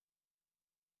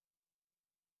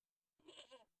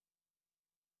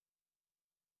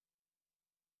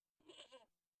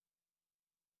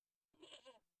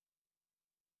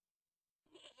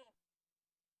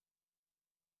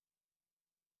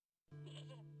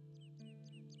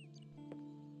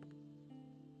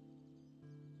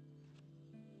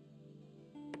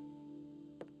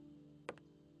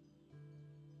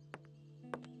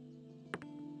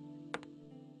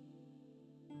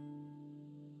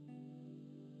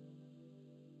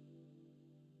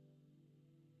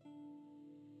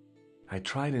 I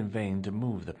tried in vain to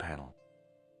move the panel.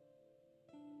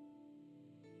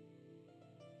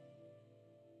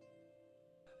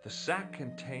 The sack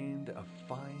contained a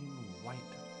fine white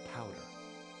powder.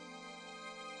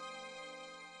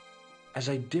 As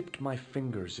I dipped my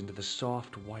fingers into the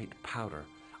soft white powder,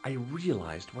 I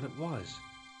realized what it was.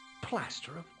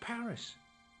 Plaster of Paris.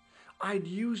 I'd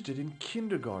used it in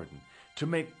kindergarten to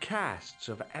make casts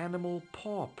of animal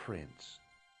paw prints.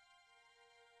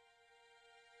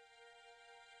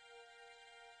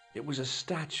 It was a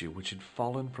statue which had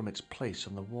fallen from its place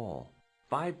on the wall.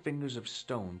 5 fingers of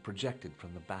stone projected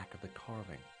from the back of the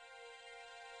carving.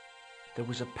 There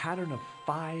was a pattern of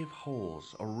 5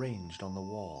 holes arranged on the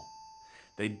wall.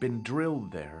 They'd been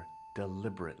drilled there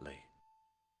deliberately.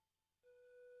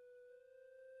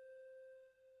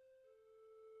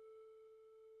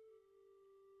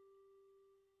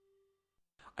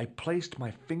 I placed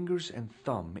my fingers and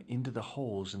thumb into the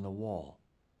holes in the wall.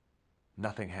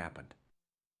 Nothing happened.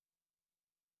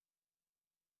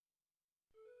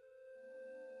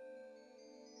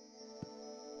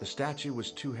 The statue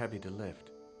was too heavy to lift.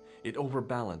 It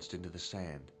overbalanced into the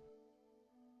sand.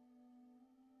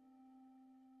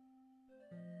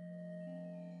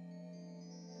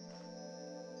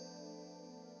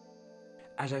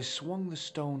 As I swung the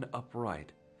stone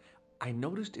upright, I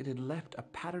noticed it had left a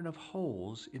pattern of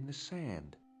holes in the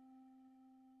sand.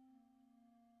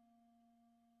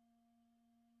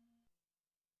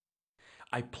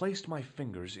 I placed my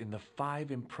fingers in the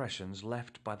 5 impressions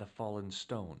left by the fallen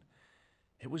stone.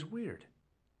 It was weird.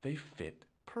 They fit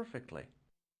perfectly.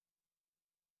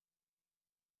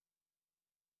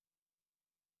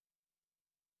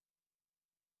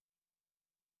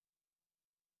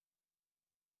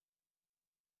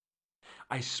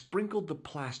 I sprinkled the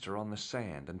plaster on the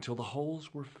sand until the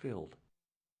holes were filled.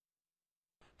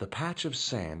 The patch of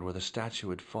sand where the statue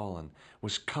had fallen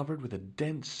was covered with a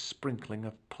dense sprinkling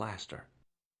of plaster.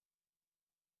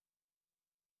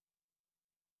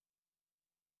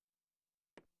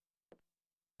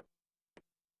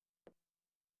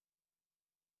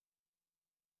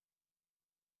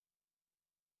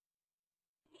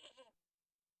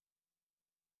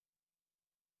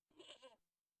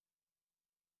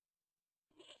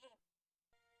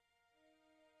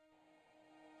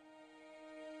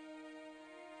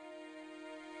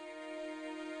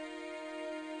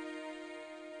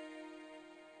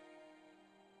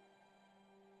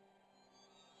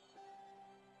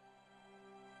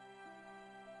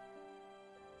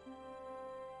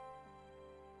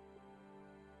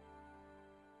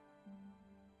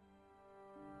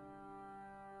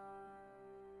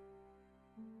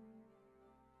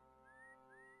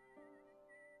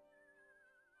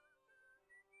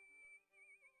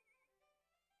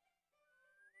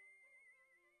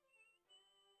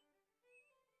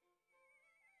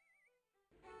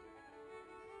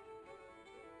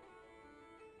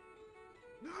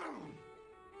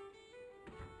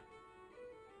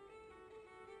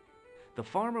 The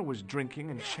farmer was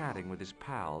drinking and chatting with his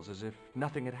pals as if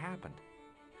nothing had happened.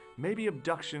 Maybe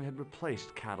abduction had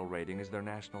replaced cattle raiding as their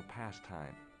national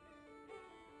pastime.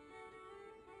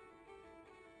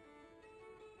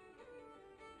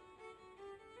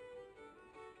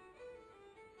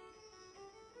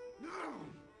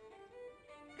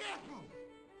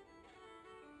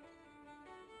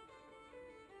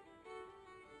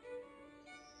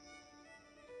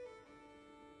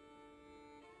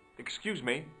 Excuse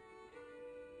me.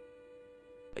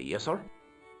 Yes, sir?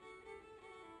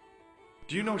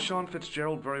 Do you know Sean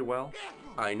Fitzgerald very well?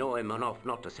 I know him enough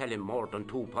not to sell him more than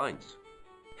 2 pints.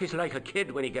 He's like a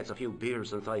kid when he gets a few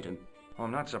beers inside him. Oh,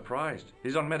 I'm not surprised.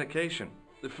 He's on medication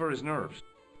for his nerves.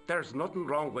 There's nothing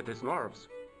wrong with his nerves.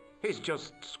 He's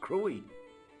just screwy.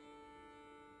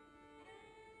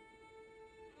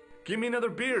 Give me another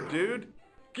beer, dude.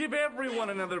 Give everyone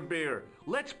another beer.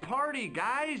 Let's party,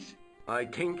 guys. I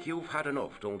think you've had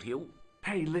enough, don't you?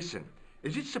 Hey, listen.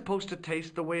 Is it supposed to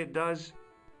taste the way it does?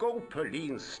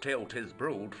 Gopaline stout is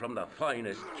brewed from the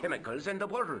finest chemicals in the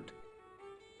world.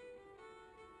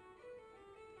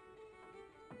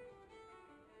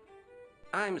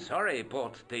 I'm sorry,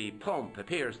 but the pump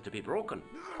appears to be broken.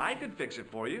 I could fix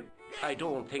it for you. I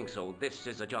don't think so. This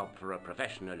is a job for a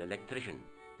professional electrician.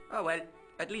 Oh well,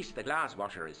 at least the glass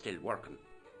washer is still working.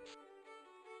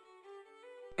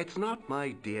 It's not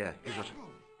my dear, is it?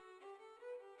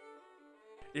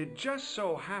 It just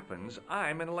so happens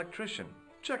I'm an electrician.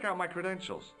 Check out my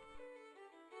credentials.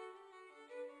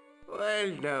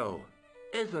 Well, no.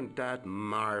 Isn't that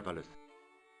marvellous?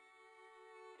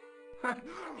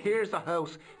 Here's a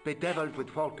house bedeviled with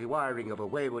faulty wiring of a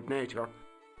wayward nature.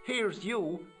 Here's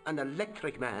you, an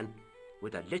electric man,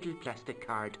 with a little plastic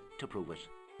card to prove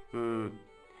it.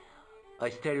 I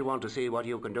still want to see what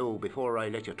you can do before I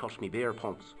let you touch me beer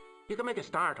pumps. You can make a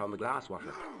start on the glass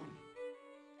washer.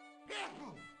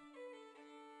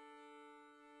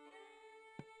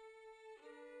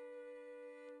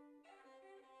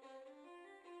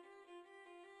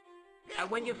 And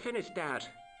when you finish that,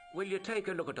 will you take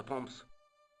a look at the pumps?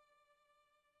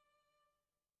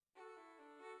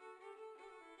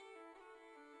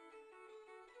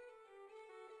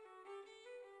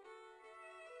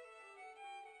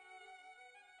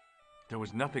 There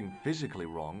was nothing physically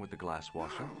wrong with the glass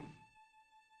washer.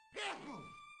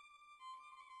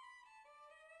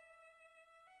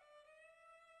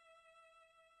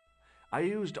 I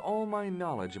used all my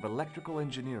knowledge of electrical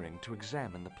engineering to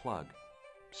examine the plug.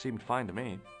 Seemed fine to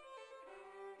me.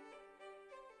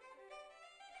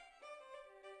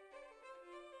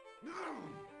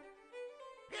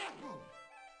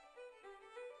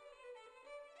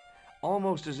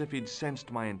 Almost as if he'd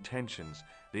sensed my intentions,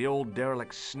 the old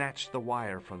derelict snatched the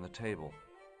wire from the table.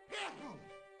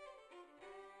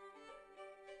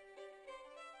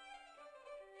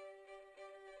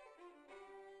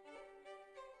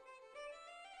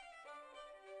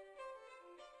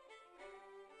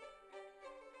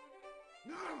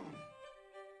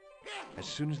 As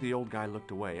soon as the old guy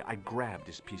looked away, I grabbed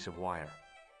his piece of wire.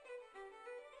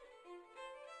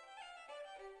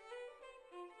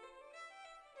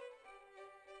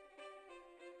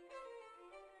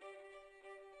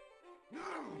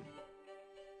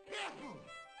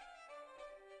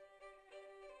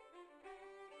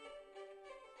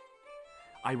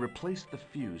 I replaced the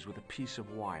fuse with a piece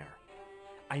of wire.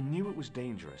 I knew it was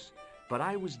dangerous, but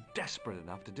I was desperate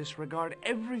enough to disregard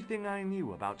everything I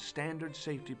knew about standard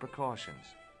safety precautions.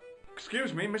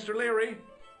 Excuse me, Mr. Leary.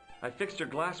 I fixed your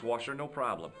glass washer, no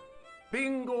problem.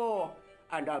 Bingo!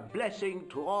 And a blessing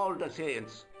to all the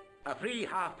saints. A free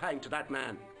half-pint to that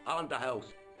man, on the house.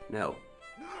 Now,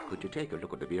 could you take a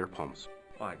look at the beer pumps?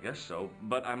 Well, I guess so,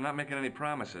 but I'm not making any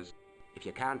promises. If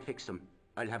you can't fix them,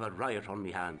 I'll have a riot on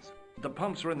me hands. The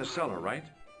pumps are in the cellar, right?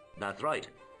 That's right.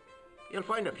 You'll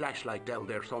find a flashlight down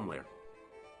there somewhere.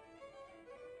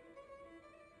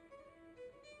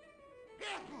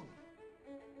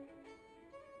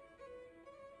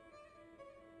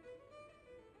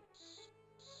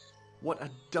 What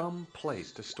a dumb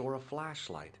place to store a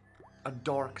flashlight. A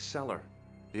dark cellar.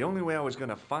 The only way I was going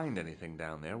to find anything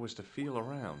down there was to feel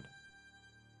around.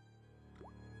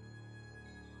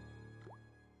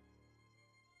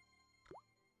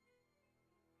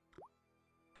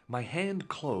 My hand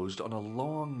closed on a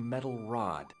long metal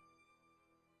rod.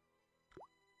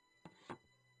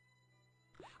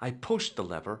 I pushed the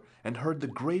lever and heard the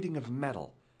grating of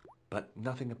metal, but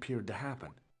nothing appeared to happen.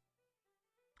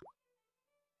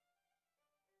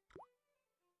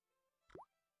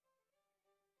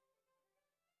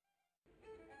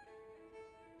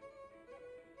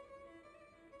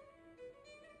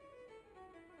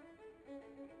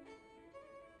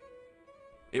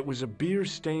 It was a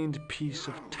beer-stained piece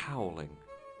of toweling.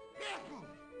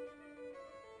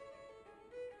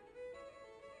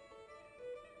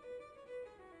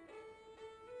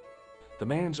 The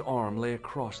man's arm lay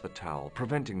across the towel,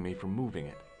 preventing me from moving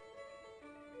it.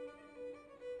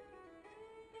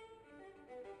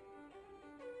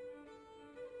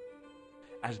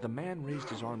 As the man raised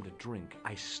his arm to drink,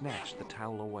 I snatched the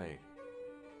towel away.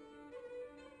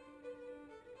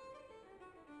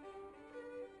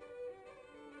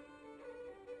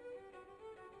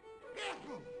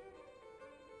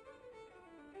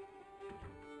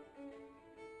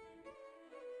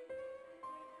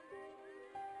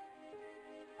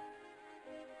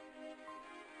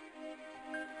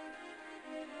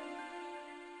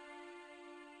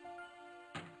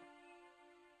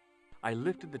 I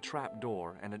lifted the trap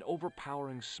door, and an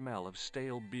overpowering smell of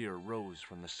stale beer rose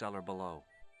from the cellar below.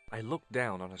 I looked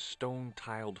down on a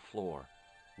stone-tiled floor,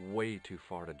 way too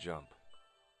far to jump.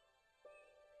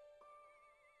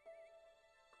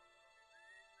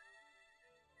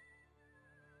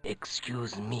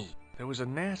 Excuse me. There was a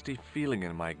nasty feeling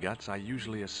in my guts I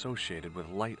usually associated with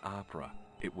light opera.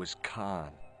 It was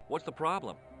Khan. What's the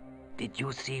problem? Did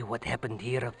you see what happened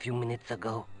here a few minutes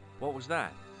ago? What was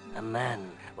that? A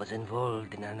man was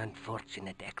involved in an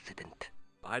unfortunate accident.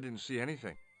 I didn't see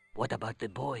anything. What about the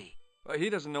boy? He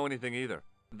doesn't know anything either.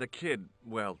 The kid,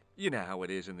 well, you know how it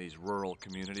is in these rural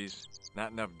communities.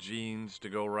 Not enough genes to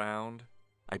go round.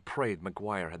 I prayed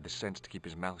McGuire had the sense to keep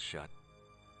his mouth shut.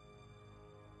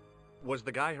 Was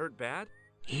the guy hurt bad?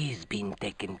 He's been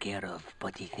taken care of,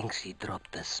 but he thinks he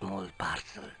dropped a small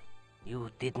parcel. You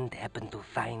didn't happen to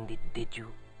find it, did you?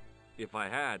 If I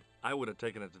had, I would have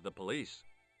taken it to the police.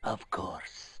 Of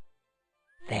course.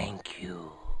 Thank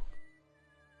you.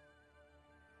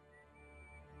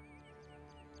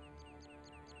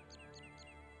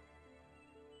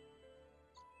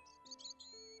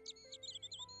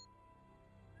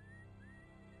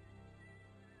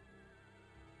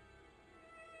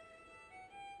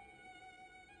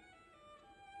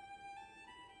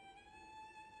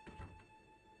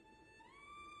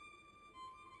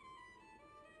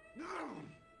 No!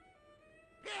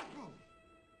 Careful!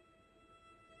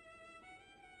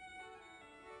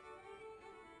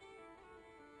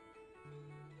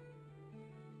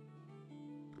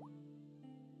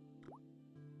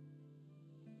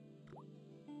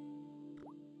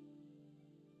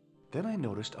 Then I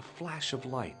noticed a flash of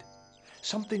light.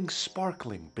 Something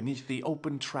sparkling beneath the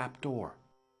open trapdoor.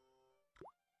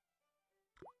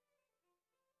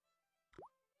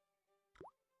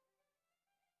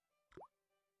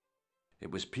 It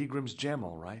was Peagram's gem,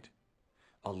 all right.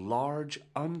 A large,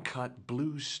 uncut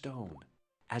blue stone.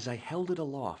 As I held it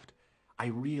aloft, I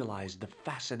realized the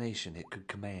fascination it could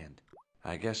command.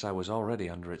 I guess I was already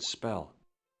under its spell.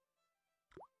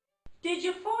 Did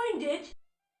you find it?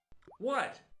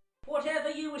 What?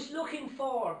 Whatever you was looking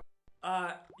for.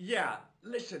 Yeah.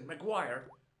 Listen, McGuire,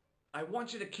 I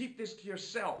want you to keep this to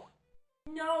yourself.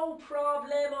 No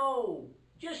problemo.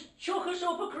 Just chuck us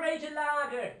up a crate of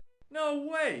lager. No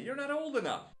way, you're not old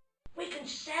enough. We can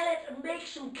sell it and make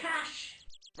some cash.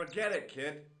 Forget it,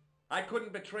 kid. I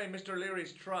couldn't betray Mr.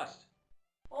 Leary's trust.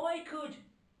 I could,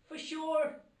 for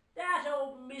sure. That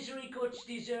old misery guts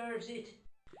deserves it.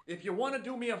 If you want to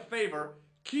do me a favor,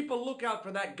 keep a lookout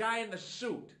for that guy in the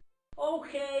suit.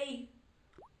 Okay.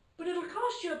 But it'll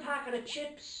cost you a packet of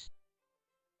chips.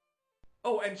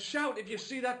 Oh, and shout if you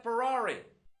see that Ferrari.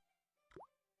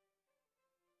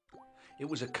 It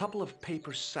was a couple of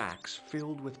paper sacks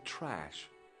filled with trash.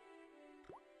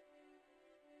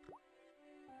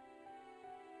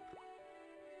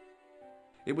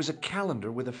 It was a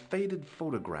calendar with a faded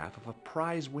photograph of a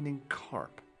prize-winning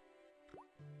carp.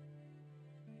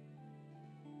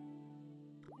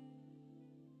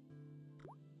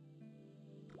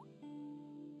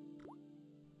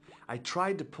 I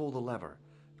tried to pull the lever,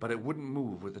 but it wouldn't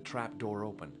move with the trap door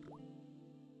open.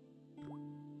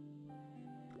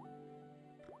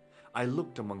 I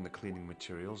looked among the cleaning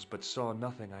materials, but saw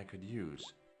nothing I could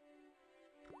use.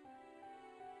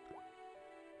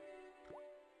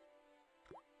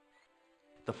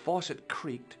 The faucet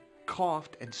creaked,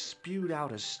 coughed, and spewed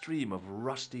out a stream of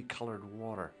rusty-colored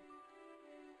water.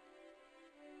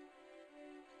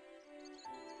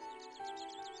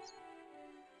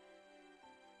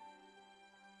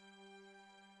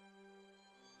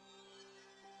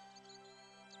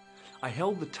 I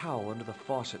held the towel under the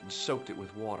faucet and soaked it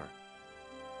with water.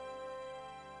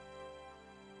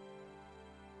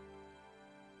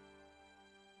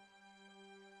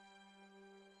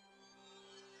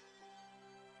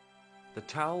 The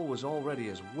towel was already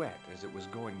as wet as it was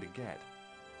going to get.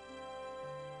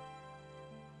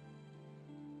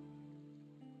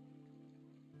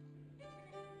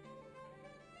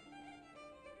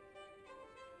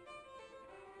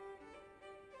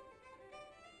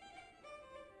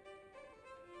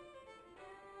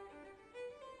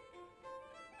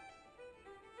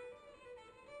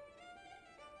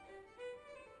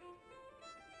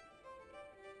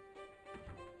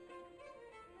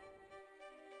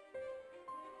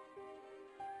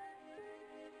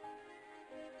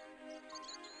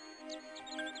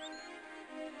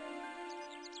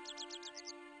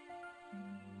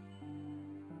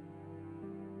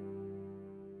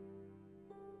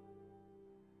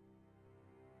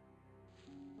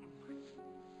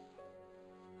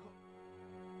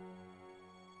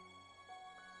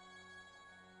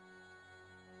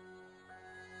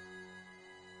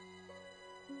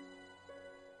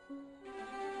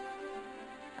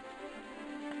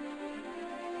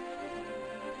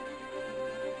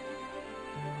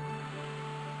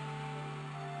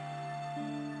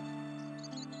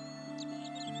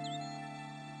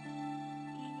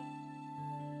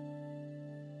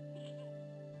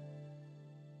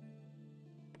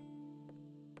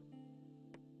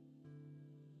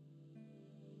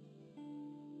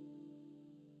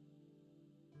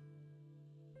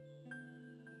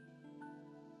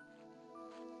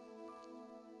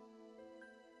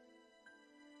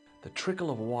 The trickle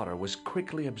of water was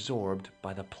quickly absorbed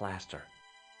by the plaster.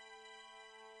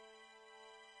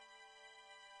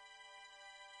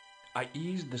 I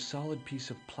eased the solid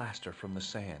piece of plaster from the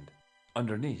sand.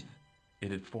 Underneath,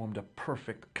 it had formed a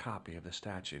perfect copy of the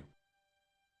statue.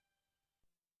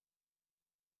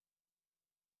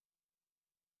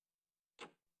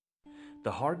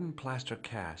 The hardened plaster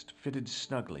cast fitted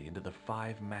snugly into the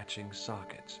 5 matching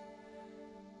sockets.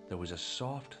 There was a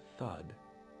soft thud,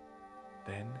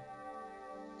 then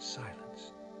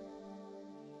silence.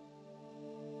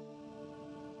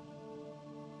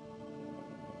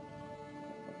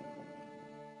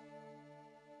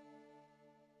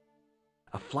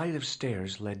 A flight of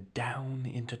stairs led down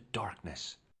into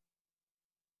darkness.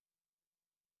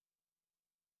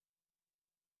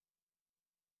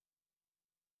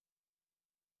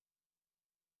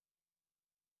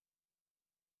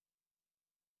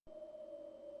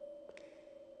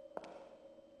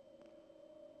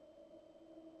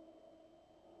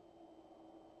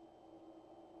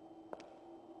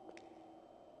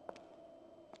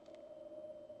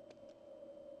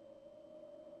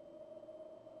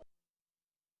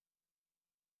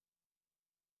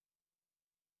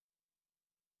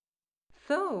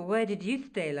 So, where did you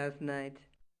stay last night?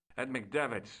 At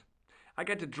McDevitt's. I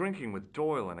got to drinking with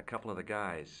Doyle and a couple of the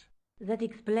guys. That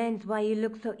explains why you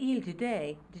look so ill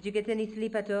today. Did you get any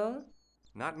sleep at all?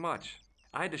 Not much.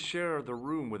 I had to share the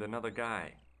room with another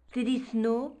guy. Did he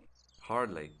snore?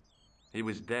 Hardly. He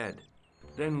was dead.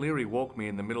 Then Leary woke me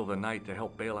in the middle of the night to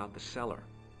help bail out the cellar.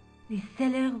 The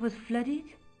cellar was flooded?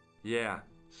 Yeah,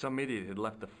 some idiot had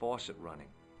left the faucet running.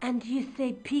 And you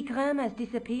say Pegram has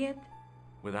disappeared?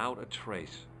 Without a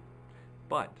trace.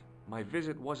 But my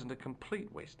visit wasn't a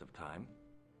complete waste of time.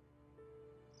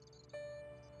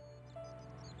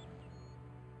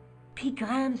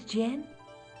 Pegram's gem?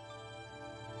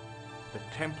 The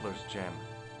Templars gem.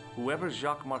 Whoever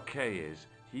Jacques Marquet is,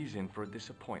 he's in for a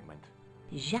disappointment.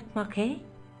 Jacques Marquet?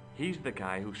 He's the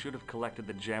guy who should have collected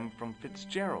the gem from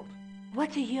Fitzgerald.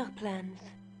 What are your plans?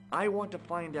 I want to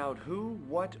find out who,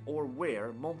 what, or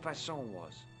where Montfaucon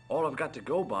was. All I've got to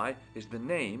go by is the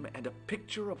name and a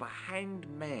picture of a hanged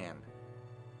man.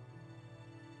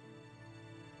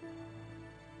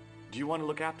 Do you want to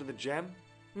look after the gem?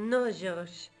 No,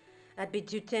 Georges. I'd be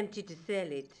too tempted to sell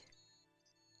it.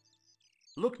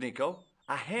 Look, Nico,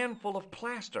 a handful of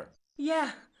plaster.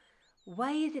 Yeah.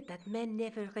 Why is it that men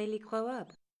never really grow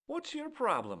up? What's your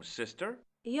problem, sister?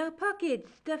 Your pockets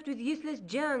stuffed with useless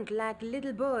junk like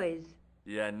little boys.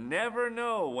 You never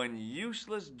know when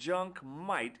useless junk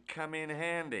might come in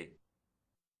handy.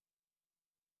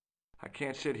 I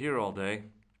can't sit here all day,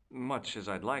 much as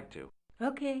I'd like to.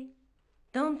 Okay.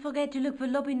 Don't forget to look for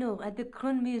Lobineau at the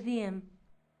Kron Museum.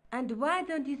 And why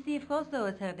don't you see if Rousseau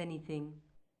has heard anything?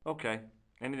 Okay.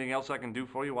 Anything else I can do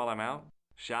for you while I'm out?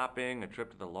 Shopping, a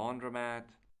trip to the laundromat?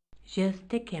 Just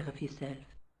take care of yourself.